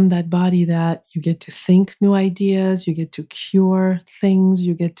is from that body that you get to think new ideas, you get to cure things,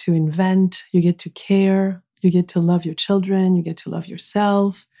 you get to invent, you get to care, you get to love your children, you get to love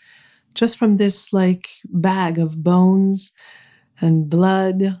yourself. Just from this like bag of bones and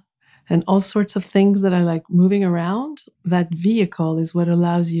blood and all sorts of things that are like moving around, that vehicle is what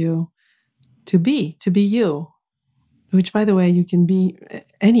allows you to be you, which, by the way, you can be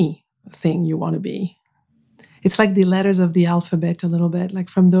anything you want to be. It's like the letters of the alphabet a little bit. Like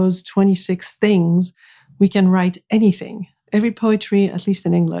from those 26 things, we can write anything. Every poetry, at least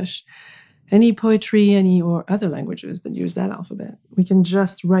in English, any poetry, or other languages that use that alphabet. We can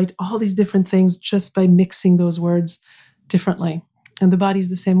just write all these different things just by mixing those words differently. And the body's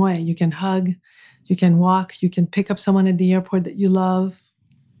the same way. You can hug, you can walk, you can pick up someone at the airport that you love.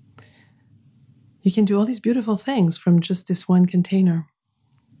 You can do all these beautiful things from just this one container.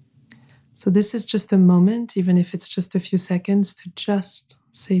 So this is just a moment, even if it's just a few seconds, to just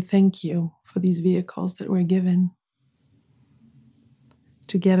say thank you for these vehicles that we're given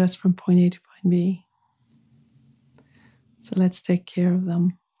to get us from point A to point B. So let's take care of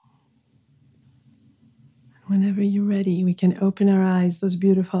them. Whenever you're ready, we can open our eyes, those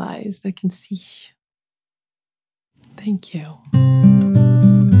beautiful eyes that can see. Thank you.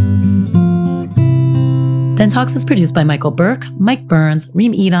 DENtalks is produced by Michael Burke, Mike Burns,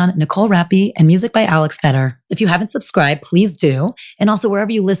 Reem Edon, Nicole Rappi, and music by Alex Fetter. If you haven't subscribed, please do. And also,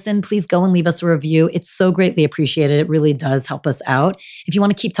 wherever you listen, please go and leave us a review. It's so greatly appreciated. It really does help us out. If you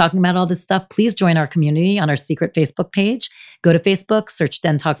want to keep talking about all this stuff, please join our community on our secret Facebook page. Go to Facebook, search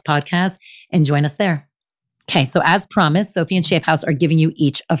DENtalks Podcast, and join us there. Okay, so as promised, Sophie and Shape House are giving you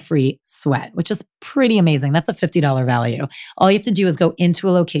each a free sweat, which is pretty amazing. That's a $50 value. All you have to do is go into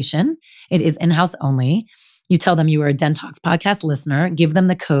a location. It is in-house only. You tell them you are a DENtalks Podcast listener. Give them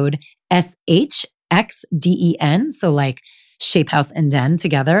the code SHXDEN, so like Shape House and Den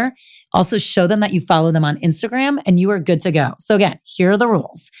together. Also show them that you follow them on Instagram and you are good to go. So again, here are the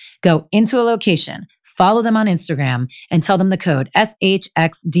rules. Go into a location, follow them on Instagram, and tell them the code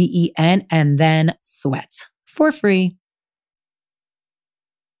SHXDEN and then sweat for free.